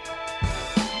Kim.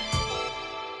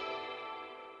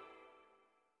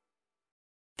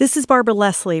 This is Barbara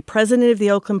Leslie, president of the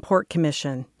Oakland Port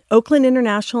Commission. Oakland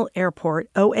International Airport,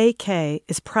 OAK,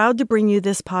 is proud to bring you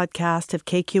this podcast of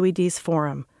KQED's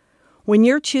Forum. When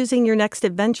you're choosing your next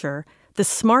adventure, the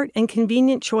smart and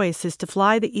convenient choice is to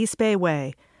fly the East Bay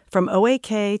Way from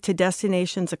OAK to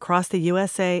destinations across the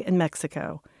USA and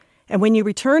Mexico. And when you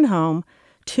return home,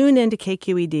 tune in to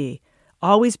KQED,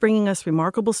 always bringing us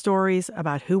remarkable stories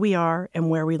about who we are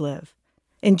and where we live.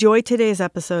 Enjoy today's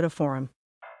episode of Forum.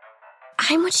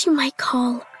 I'm what you might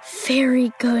call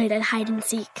very good at hide and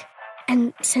seek.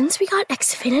 And since we got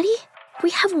Xfinity,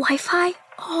 we have Wi-Fi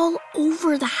all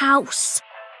over the house,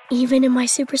 even in my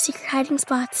super secret hiding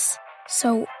spots.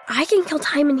 So I can kill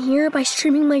time in here by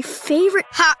streaming my favorite...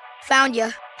 Ha! Found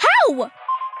ya. How?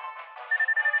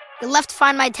 You left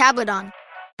Find My tablet on.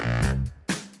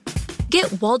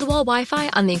 Get wall-to-wall Wi-Fi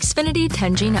on the Xfinity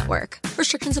 10G network.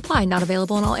 Restrictions apply. Not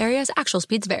available in all areas. Actual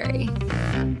speeds vary.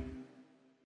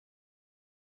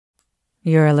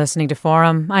 You're listening to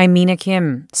Forum. I'm Mina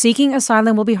Kim. Seeking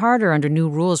asylum will be harder under new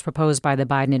rules proposed by the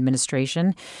Biden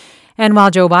administration. And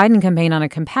while Joe Biden campaigned on a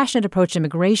compassionate approach to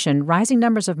immigration, rising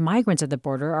numbers of migrants at the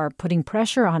border are putting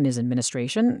pressure on his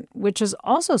administration, which has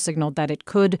also signaled that it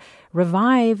could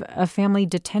revive a family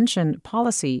detention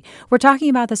policy. We're talking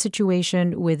about the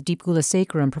situation with Deep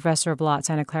Gulasekaram, professor of law at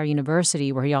Santa Clara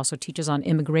University, where he also teaches on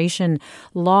immigration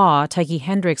law. Tyche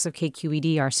Hendricks of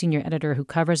KQED, our senior editor who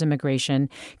covers immigration.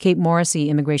 Kate Morrissey,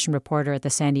 immigration reporter at the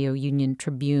San Diego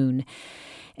Union-Tribune.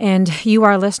 And you,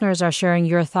 our listeners, are sharing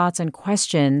your thoughts and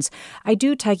questions. I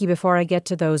do, Tyche, before I get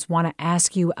to those, want to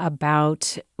ask you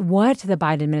about what the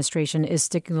Biden administration is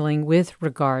signaling with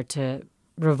regard to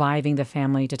reviving the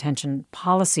family detention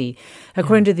policy.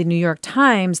 According to the New York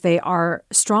Times, they are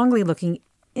strongly looking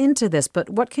into this. But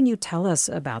what can you tell us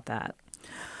about that?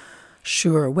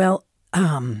 Sure. Well,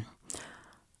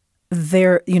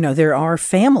 there are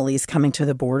families coming to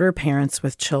the border, parents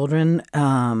with children,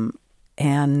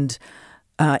 and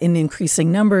in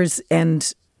increasing numbers.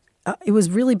 And it was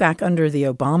really back under the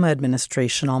Obama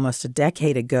administration almost a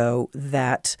decade ago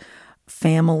that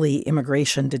family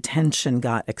immigration detention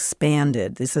got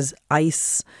expanded. This is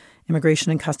ICE,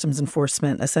 Immigration and Customs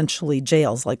Enforcement, essentially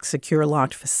jails, like secure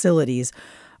locked facilities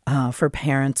for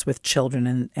parents with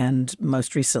children. And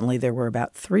most recently, there were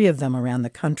about 3 of them around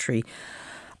the country.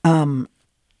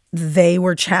 They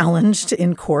were challenged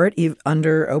in court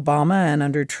under Obama and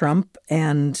under Trump,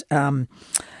 and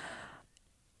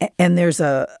there's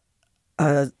a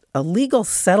legal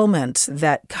settlement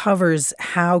that covers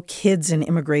how kids in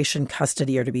immigration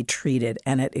custody are to be treated,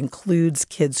 and it includes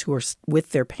kids who are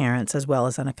with their parents as well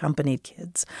as unaccompanied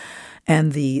kids.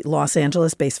 And the Los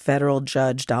Angeles-based federal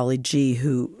judge, Dolly G.,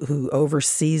 who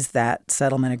oversees that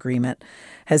settlement agreement,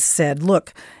 has said,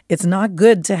 look, it's not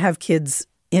good to have kids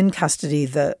in custody.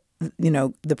 The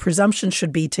presumption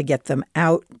should be to get them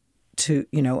out to,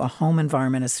 a home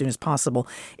environment as soon as possible.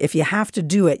 If you have to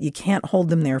do it, you can't hold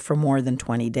them there for more than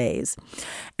 20 days.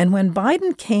 And when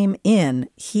Biden came in,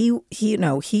 he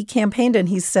campaigned and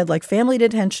he said, family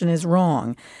detention is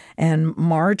wrong. And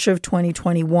March of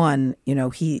 2021,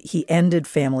 he ended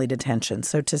family detention.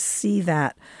 So to see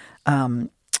that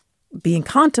being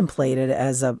contemplated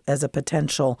as a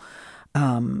potential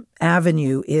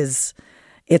avenue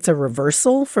it's a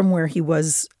reversal from where he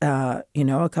was, a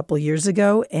couple of years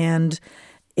ago. And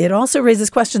it also raises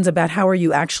questions about how are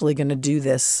you actually going to do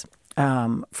this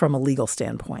from a legal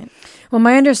standpoint. Well,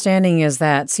 my understanding is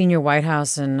that senior White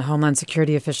House and Homeland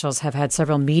Security officials have had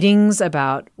several meetings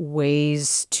about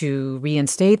ways to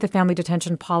reinstate the family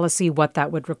detention policy, what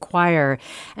that would require.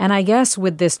 And I guess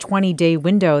with this 20-day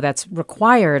window that's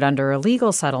required under a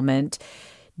legal settlement,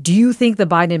 do you think the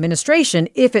Biden administration,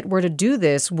 if it were to do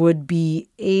this, would be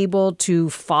able to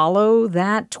follow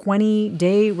that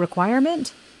 20-day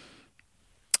requirement?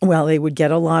 Well, they would get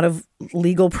a lot of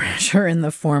legal pressure in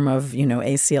the form of,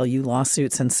 ACLU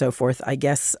lawsuits and so forth. I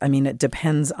guess, it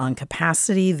depends on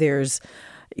capacity. There's,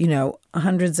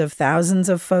 hundreds of thousands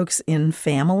of folks in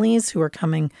families who are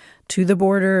coming to the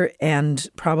border, and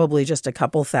probably just a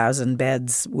couple thousand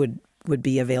beds would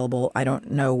be available. I don't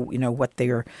know, what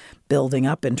they're building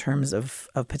up in terms of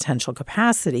potential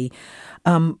capacity.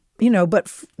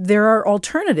 But there are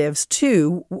alternatives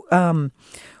too,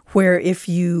 where if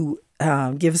you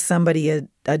give somebody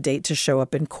a date to show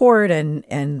up in court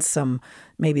and some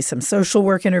maybe some social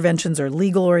work interventions or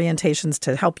legal orientations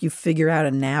to help you figure out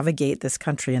and navigate this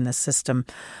country and this system.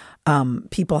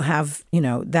 People have,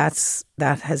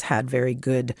 that has had very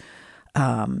good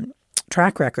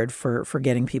track record for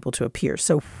getting people to appear.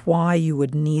 So why you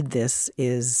would need this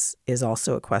is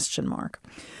also a question mark.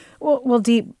 Well,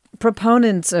 Deep,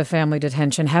 proponents of family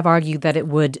detention have argued that it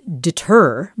would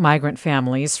deter migrant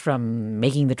families from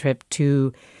making the trip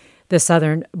to the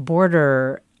southern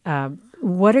border.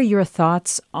 What are your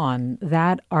thoughts on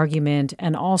that argument,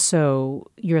 and also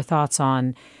your thoughts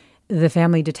on the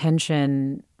family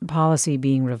detention policy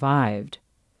being revived?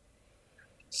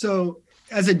 So,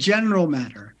 as a general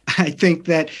matter, I think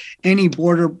that any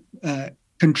border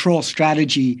control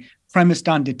strategy premised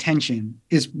on detention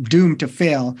is doomed to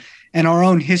fail. And our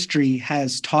own history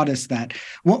has taught us that.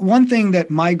 One thing that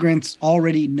migrants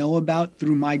already know about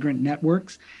through migrant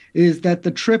networks is that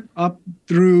the trip up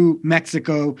through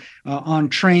Mexico on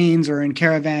trains or in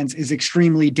caravans is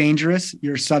extremely dangerous.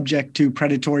 You're subject to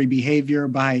predatory behavior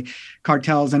by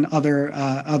cartels and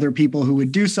other people who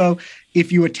would do so.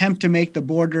 If you attempt to make the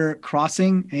border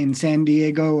crossing in San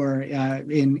Diego or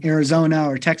in Arizona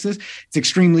or Texas, it's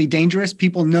extremely dangerous.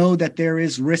 People know that there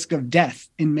is risk of death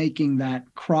in making that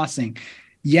crossing.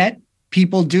 Yet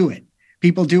people do it.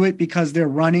 People do it because they're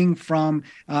running from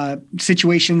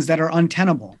situations that are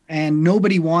untenable. And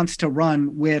nobody wants to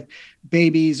run with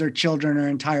babies or children or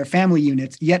entire family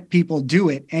units, yet people do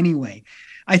it anyway.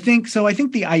 I think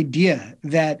the idea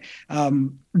that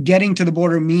getting to the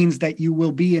border means that you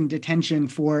will be in detention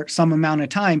for some amount of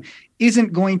time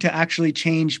isn't going to actually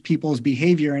change people's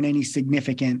behavior in any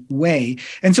significant way.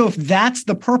 And so if that's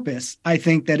the purpose, I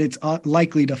think that it's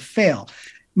likely to fail.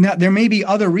 Now, there may be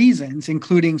other reasons,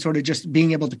 including sort of just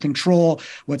being able to control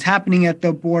what's happening at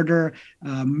the border.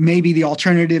 Maybe the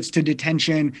alternatives to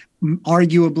detention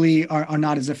arguably are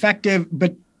not as effective,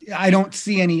 but I don't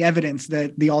see any evidence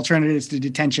that the alternatives to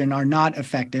detention are not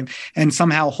effective, and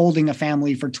somehow holding a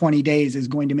family for 20 days is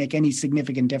going to make any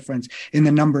significant difference in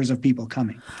the numbers of people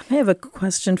coming. I have a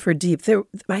question for Deep.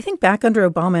 I think back under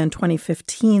Obama in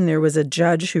 2015, there was a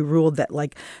judge who ruled that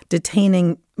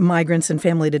detaining migrants in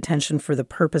family detention for the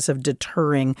purpose of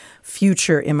deterring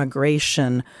future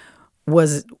immigration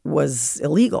was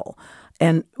illegal.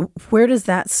 And where does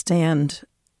that stand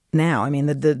now? I mean,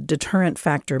 the deterrent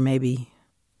factor maybe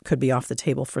could be off the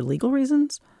table for legal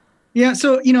reasons? Yeah.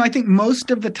 So, I think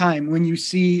most of the time when you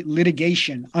see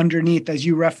litigation underneath, as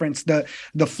you referenced,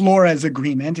 the Flores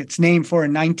Agreement, it's named for a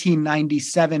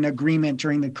 1997 agreement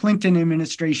during the Clinton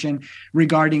administration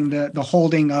regarding the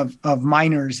holding of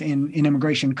minors in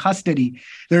immigration custody.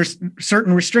 There's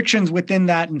certain restrictions within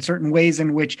that and certain ways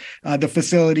in which the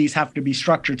facilities have to be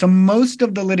structured. So most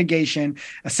of the litigation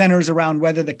centers around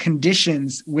whether the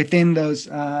conditions within those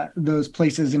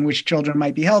places in which children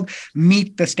might be held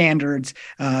meet the standards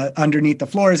underneath the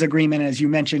Flores Agreement. As you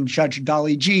mentioned, Judge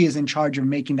Dolly G is in charge of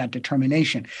making that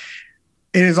determination.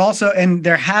 It is also, and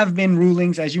there have been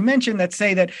rulings, as you mentioned, that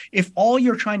say that if all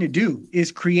you're trying to do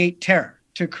is create terror,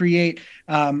 to create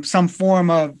some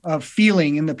form of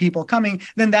feeling in the people coming,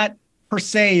 then that per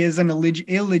se is an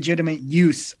illegitimate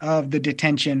use of the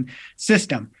detention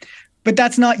system. But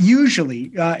that's not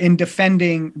usually in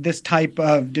defending this type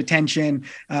of detention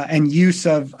and use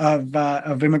of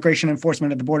immigration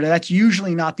enforcement at the border. That's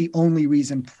usually not the only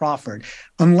reason proffered,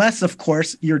 unless, of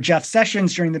course, you're Jeff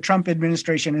Sessions during the Trump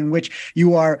administration, in which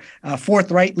you are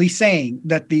forthrightly saying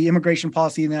that the immigration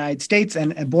policy in the United States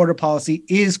and border policy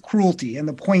is cruelty, and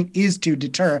the point is to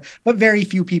deter. But very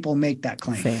few people make that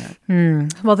claim. Fair.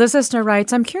 Well, this listener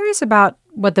writes, I'm curious about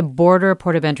what the border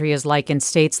port of entry is like in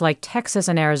states like Texas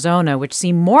and Arizona, which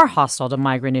seem more hostile to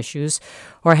migrant issues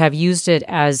or have used it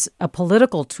as a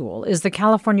political tool. Is the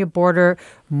California border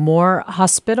more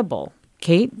hospitable?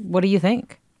 Kate, what do you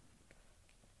think?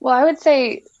 Well, I would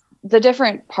say the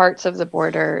different parts of the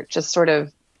border just sort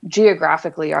of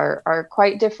geographically are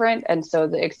quite different. And so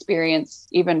the experience,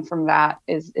 even from that,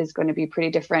 is going to be pretty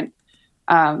different.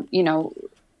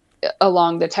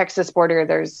 Along the Texas border,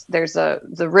 there's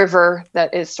the river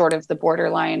that is sort of the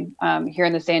borderline. Here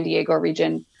in the San Diego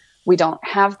region, we don't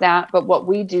have that. But what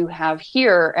we do have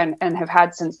here and have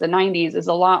had since the 90s is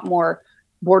a lot more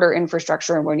border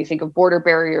infrastructure. And when you think of border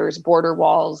barriers, border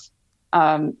walls,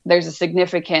 there's a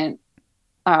significant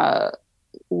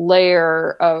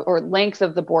layer or length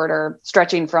of the border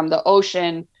stretching from the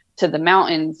ocean to the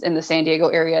mountains in the San Diego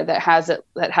area that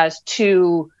has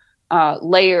two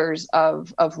layers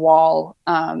of wall.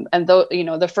 And though,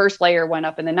 the first layer went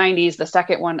up in the 90s, the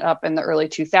second one up in the early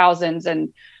 2000s.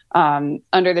 And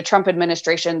under the Trump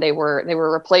administration, they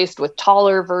were replaced with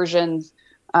taller versions.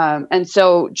 And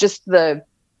so just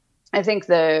I think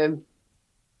the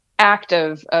act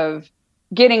of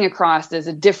getting across is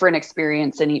a different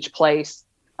experience in each place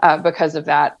because of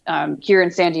that. Here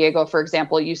in San Diego, for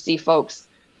example, you see folks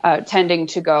tending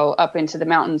to go up into the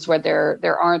mountains where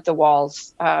there aren't the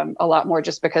walls a lot more,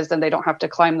 just because then they don't have to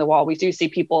climb the wall. We do see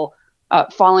people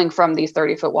falling from these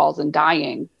 30-foot walls and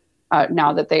dying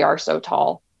now that they are so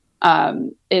tall.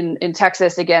 In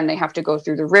Texas, again, they have to go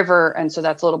through the river, and so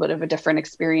that's a little bit of a different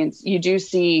experience. You do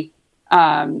see,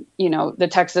 the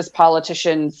Texas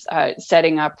politicians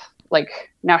setting up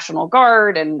like National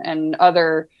Guard and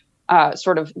other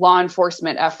sort of law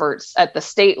enforcement efforts at the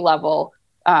state level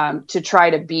to try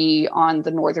to be on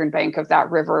the northern bank of that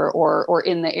river or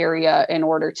in the area in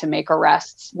order to make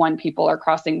arrests when people are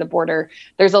crossing the border.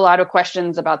 There's a lot of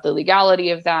questions about the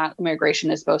legality of that.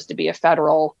 Immigration is supposed to be a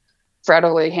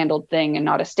federally handled thing and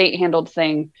not a state handled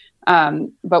thing.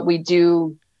 But we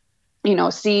do,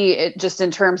 see it just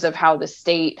in terms of how the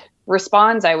state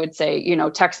responds. I would say,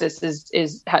 Texas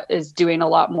is doing a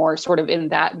lot more sort of in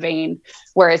that vein,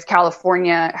 whereas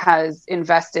California has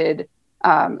invested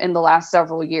in the last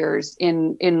several years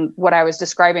in what I was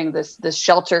describing, this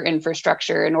shelter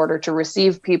infrastructure in order to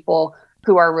receive people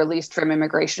who are released from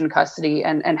immigration custody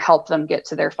and help them get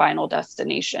to their final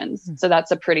destinations. So that's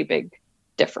a pretty big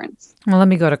difference. Well, let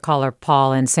me go to caller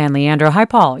Paul in San Leandro. Hi,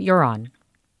 Paul. You're on.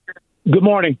 Good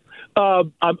morning.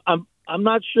 I'm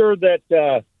not sure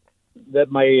that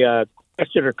my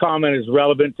question or comment is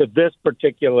relevant to this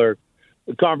particular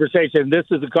conversation. This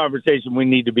is a conversation we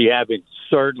need to be having,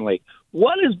 certainly.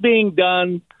 What is being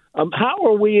done? How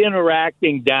are we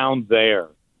interacting down there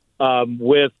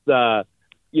with,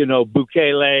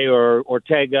 Bukele or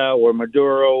Ortega or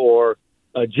Maduro or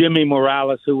Jimmy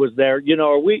Morales, who was there?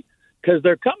 Are we, because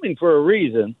they're coming for a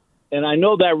reason, and I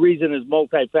know that reason is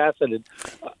multifaceted.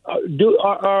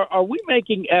 Are we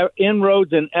making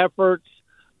inroads and efforts,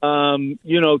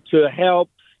 to help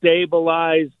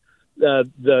stabilize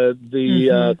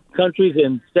the countries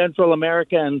in Central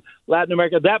America and Latin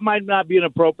America? That might not be an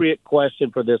appropriate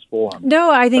question for this forum. No,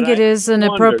 I think it is an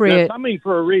appropriate. They're coming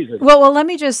for a reason. Well, let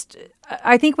me just.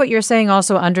 I think what you're saying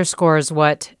also underscores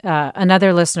what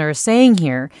another listener is saying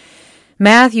here.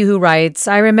 Matthew, who writes,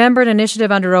 I remember an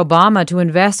initiative under Obama to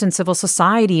invest in civil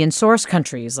society in source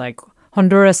countries like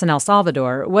Honduras and El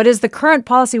Salvador. What is the current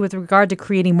policy with regard to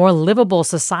creating more livable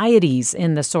societies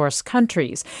in the source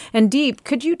countries? And Deep,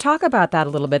 could you talk about that a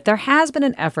little bit? There has been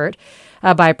an effort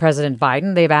by President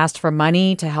Biden. They've asked for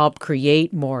money to help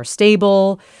create more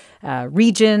stable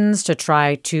regions to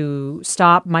try to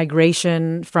stop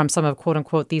migration from some of, quote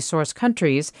unquote, these source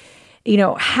countries.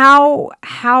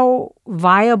 How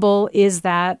viable is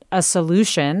that a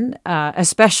solution,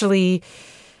 especially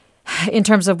in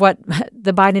terms of what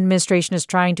the Biden administration is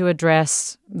trying to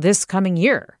address this coming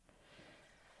year?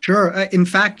 Sure. In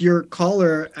fact, your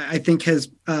caller, I think, has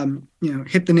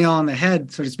hit the nail on the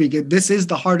head, so to speak. This is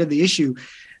the heart of the issue.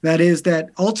 That is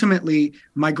that ultimately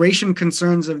migration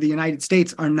concerns of the United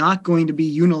States are not going to be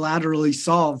unilaterally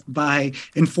solved by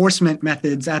enforcement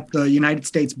methods at the United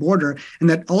States border, and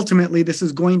that ultimately this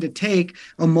is going to take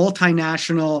a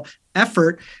multinational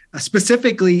effort,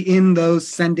 specifically in those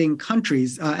sending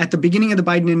countries. At the beginning of the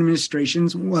Biden administration,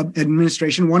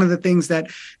 one of the things that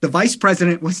the vice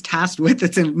president was tasked with,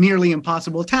 it's a nearly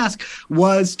impossible task,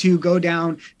 was to go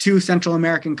down to Central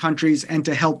American countries and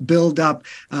to help build up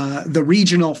the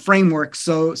regional framework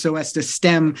so as to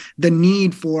stem the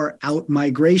need for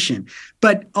out-migration.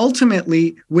 But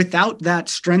ultimately, without that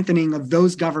strengthening of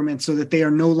those governments so that they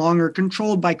are no longer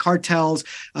controlled by cartels,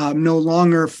 no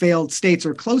longer failed states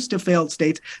or close to failed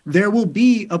states, there will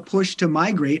be a push to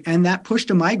migrate, and that push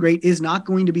to migrate is not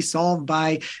going to be solved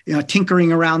by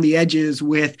tinkering around the edges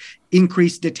with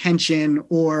increased detention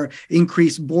or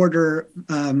increased border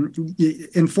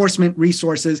enforcement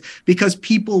resources, because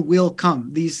people will come.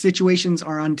 These situations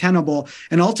are untenable.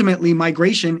 And ultimately,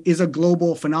 migration is a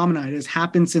global phenomenon. It has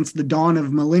happened since the dawn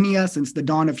of millennia, since the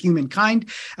dawn of humankind.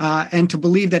 And to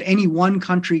believe that any one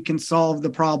country can solve the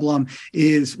problem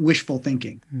is wishful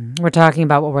thinking. We're talking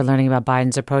about what we're learning about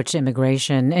Biden's approach to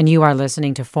immigration, and you are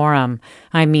listening to Forum.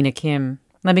 I'm Mina Kim.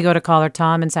 Let me go to caller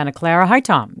Tom in Santa Clara. Hi,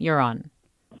 Tom. You're on.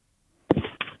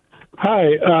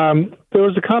 Hi. There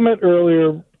was a comment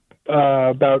earlier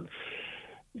about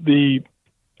the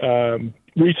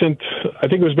recent, I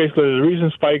think it was basically the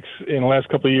recent spikes in the last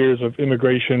couple of years of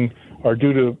immigration are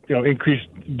due to, increased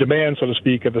demand, so to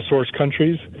speak, at the source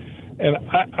countries. And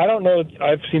I don't know that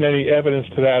I've seen any evidence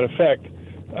to that effect.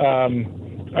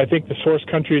 I think the source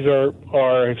countries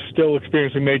are still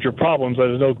experiencing major problems.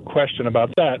 There's no question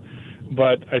about that.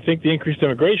 But I think the increased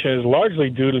immigration is largely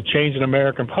due to change in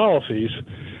American policies.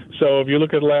 So if you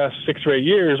look at the last 6 or 8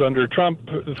 years under Trump,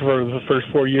 for the first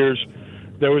 4 years,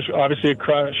 there was obviously a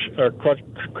crackdown.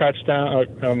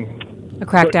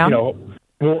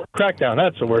 Crackdown.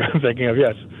 That's the word I'm thinking of.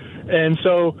 Yes, and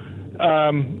so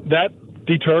that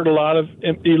deterred a lot of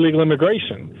illegal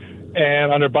immigration.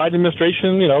 And under Biden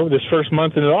administration, this first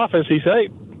month in office, he said, "Hey,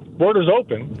 borders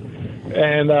open,"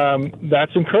 and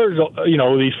that's encouraged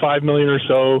these 5 million or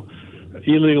so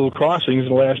illegal crossings in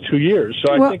the last 2 years.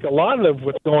 So I think a lot of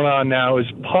what's going on now is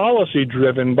policy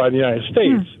driven by the United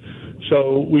States.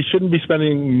 So we shouldn't be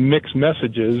sending mixed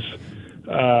messages.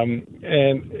 And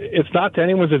it's not to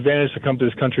anyone's advantage to come to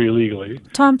this country illegally.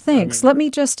 Tom, thanks. Let me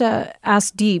just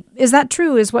ask Deep. Is that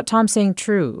true? Is what Tom's saying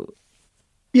true?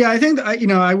 Yeah, I think,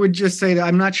 I would just say that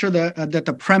I'm not sure that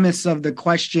the premise of the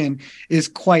question is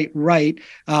quite right.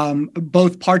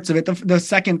 Both parts of it. The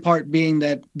second part being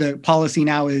that the policy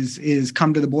now is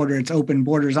come to the border, it's open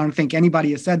borders. I don't think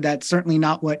anybody has said that. Certainly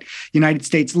not what United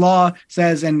States law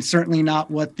says, and certainly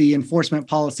not what the enforcement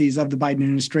policies of the Biden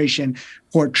administration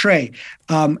portray.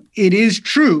 It is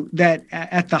true that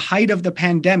at the height of the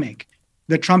pandemic,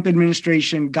 the Trump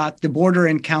administration got the border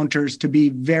encounters to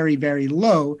be very, very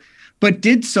low, but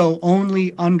did so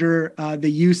only under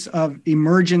the use of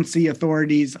emergency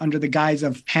authorities under the guise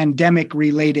of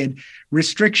pandemic-related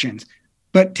restrictions.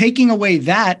 But taking away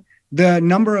that, the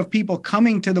number of people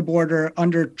coming to the border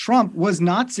under Trump was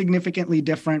not significantly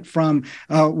different from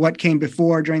what came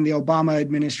before during the Obama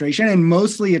administration, and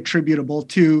mostly attributable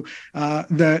to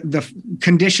the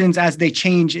conditions as they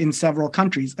change in several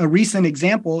countries. A recent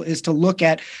example is to look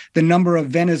at the number of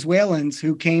Venezuelans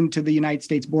who came to the United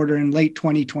States border in late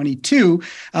 2022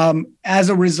 as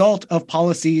a result of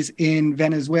policies in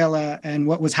Venezuela and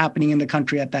what was happening in the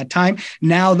country at that time.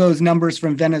 Now those numbers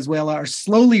from Venezuela are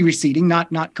slowly receding, not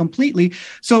completely.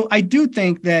 So I do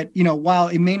think that, while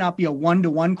it may not be a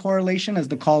one-to-one correlation, as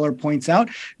the caller points out,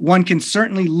 one can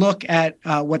certainly look at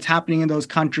what's happening in those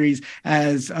countries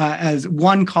as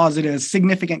one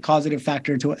significant causative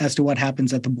factor as to what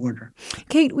happens at the border.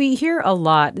 Kate, we hear a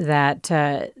lot that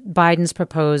Biden's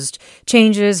proposed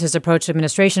changes, his approach to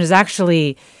administration is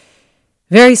actually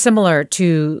very similar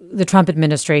to the Trump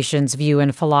administration's view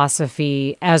and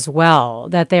philosophy as well,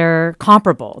 that they're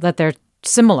comparable, that they're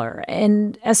similar.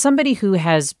 And as somebody who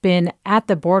has been at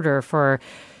the border for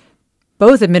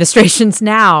both administrations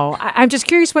now, I'm just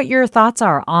curious what your thoughts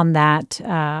are on that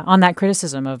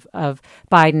criticism of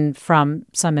Biden from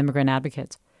some immigrant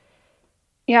advocates.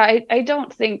 Yeah, I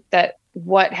don't think that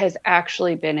what has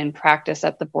actually been in practice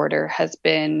at the border has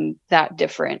been that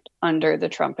different under the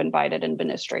Trump and Biden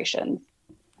administrations.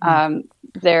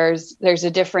 There's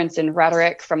a difference in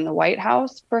rhetoric from the White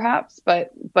House, perhaps,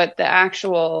 but the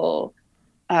actual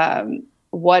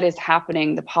what is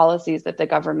happening, the policies that the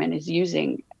government is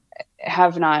using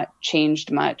have not changed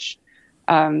much.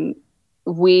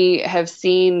 We have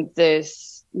seen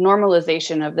this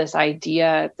normalization of this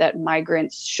idea that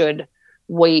migrants should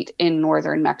wait in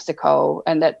northern Mexico,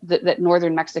 and that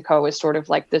northern Mexico is sort of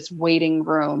like this waiting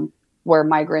room where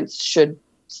migrants should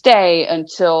stay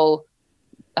until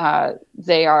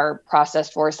they are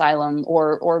processed for asylum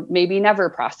or maybe never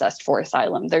processed for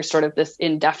asylum. There's sort of this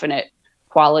indefinite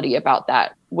quality about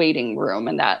that waiting room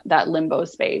and that limbo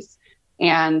space.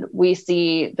 And we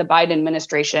see the Biden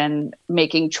administration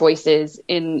making choices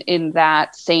in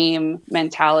that same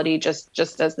mentality,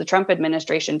 just as the Trump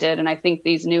administration did. And I think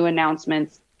these new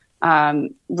announcements,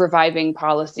 reviving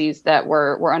policies that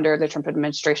were under the Trump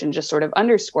administration, just sort of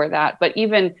underscore that. But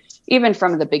even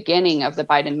from the beginning of the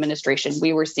Biden administration,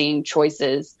 we were seeing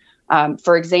choices.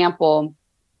 For example,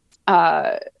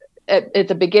 at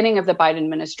the beginning of the Biden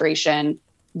administration,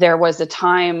 there was a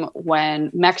time when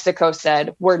Mexico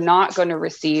said, we're not going to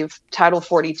receive Title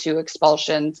 42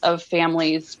 expulsions of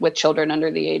families with children under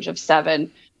the age of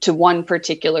 7 to one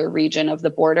particular region of the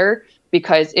border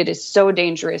because it is so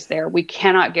dangerous there. We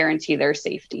cannot guarantee their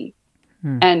safety.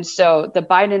 And so the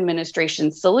Biden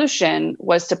administration's solution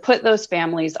was to put those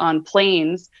families on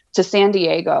planes to San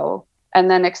Diego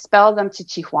and then expel them to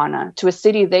Tijuana, to a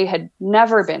city they had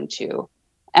never been to.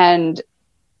 And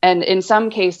in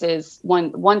some cases,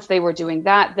 once they were doing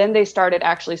that, then they started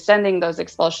actually sending those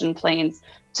expulsion planes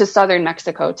to southern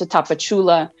Mexico, to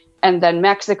Tapachula, and then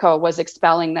Mexico was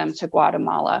expelling them to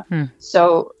Guatemala.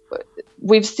 So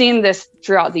we've seen this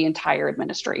throughout the entire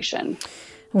administration.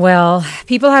 Well,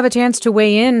 people have a chance to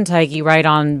weigh in, Tyche, right,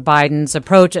 on Biden's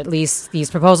approach, at least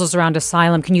these proposals around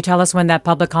asylum. Can you tell us when that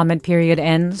public comment period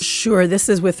ends? Sure. This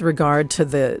is with regard to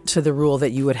the rule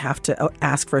that you would have to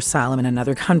ask for asylum in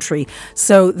another country.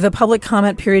 So the public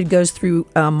comment period goes through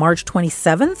March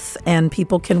 27th, and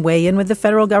people can weigh in with the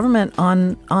federal government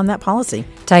on that policy.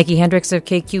 Tyche Hendricks of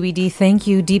KQED, thank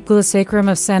you. Deep Gulasekaram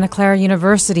of Santa Clara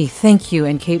University, thank you.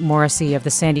 And Kate Morrissey of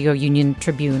the San Diego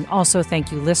Union-Tribune. Also,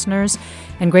 thank you, listeners.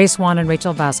 And Grace Swan and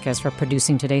Rachel Vasquez for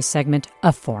producing today's segment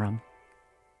of Forum.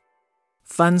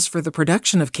 Funds for the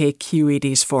production of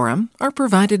KQED's Forum are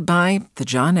provided by the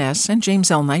John S. and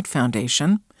James L. Knight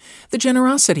Foundation, the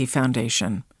Generosity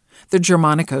Foundation, the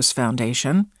Germanicos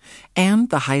Foundation,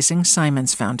 and the Heising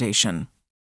Simons Foundation.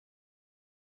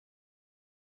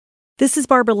 This is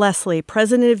Barbara Leslie,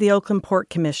 president of the Oakland Port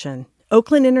Commission.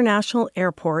 Oakland International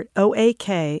Airport,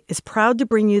 OAK, is proud to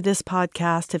bring you this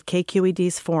podcast of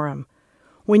KQED's Forum.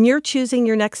 When you're choosing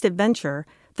your next adventure,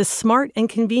 the smart and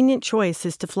convenient choice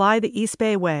is to fly the East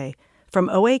Bay Way from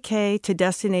OAK to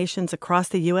destinations across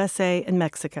the USA and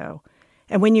Mexico.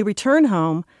 And when you return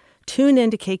home, tune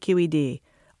in to KQED,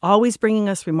 always bringing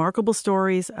us remarkable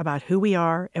stories about who we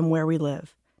are and where we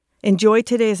live. Enjoy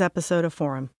today's episode of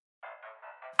Forum.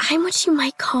 I'm what you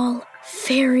might call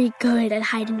very good at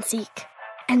hide and seek.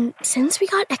 And since we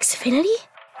got Xfinity,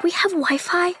 we have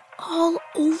Wi-Fi all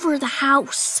over the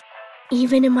house,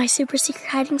 even in my super secret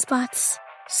hiding spots.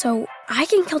 So I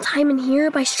can kill time in here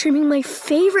by streaming my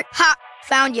favorite... Ha!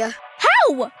 Found you.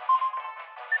 How?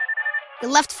 You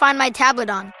left Find My tablet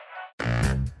on.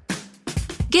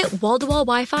 Get wall-to-wall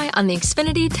Wi-Fi on the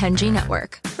Xfinity 10G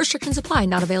network. Restrictions apply.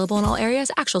 Not available in all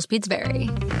areas. Actual speeds vary.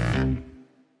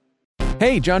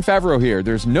 Hey, John Favreau here.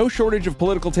 There's no shortage of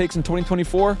political takes in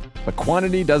 2024, but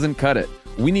quantity doesn't cut it.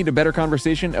 We need a better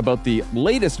conversation about the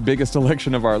latest, biggest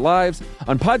election of our lives.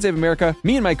 On Pod Save America,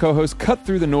 me and my co-hosts cut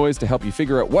through the noise to help you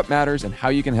figure out what matters and how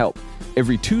you can help.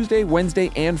 Every Tuesday,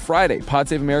 Wednesday, and Friday, Pod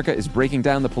Save America is breaking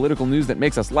down the political news that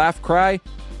makes us laugh, cry,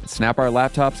 and snap our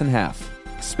laptops in half.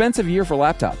 Expensive year for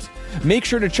laptops. Make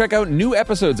sure to check out new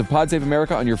episodes of Pod Save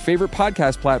America on your favorite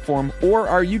podcast platform or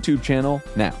our YouTube channel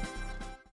now.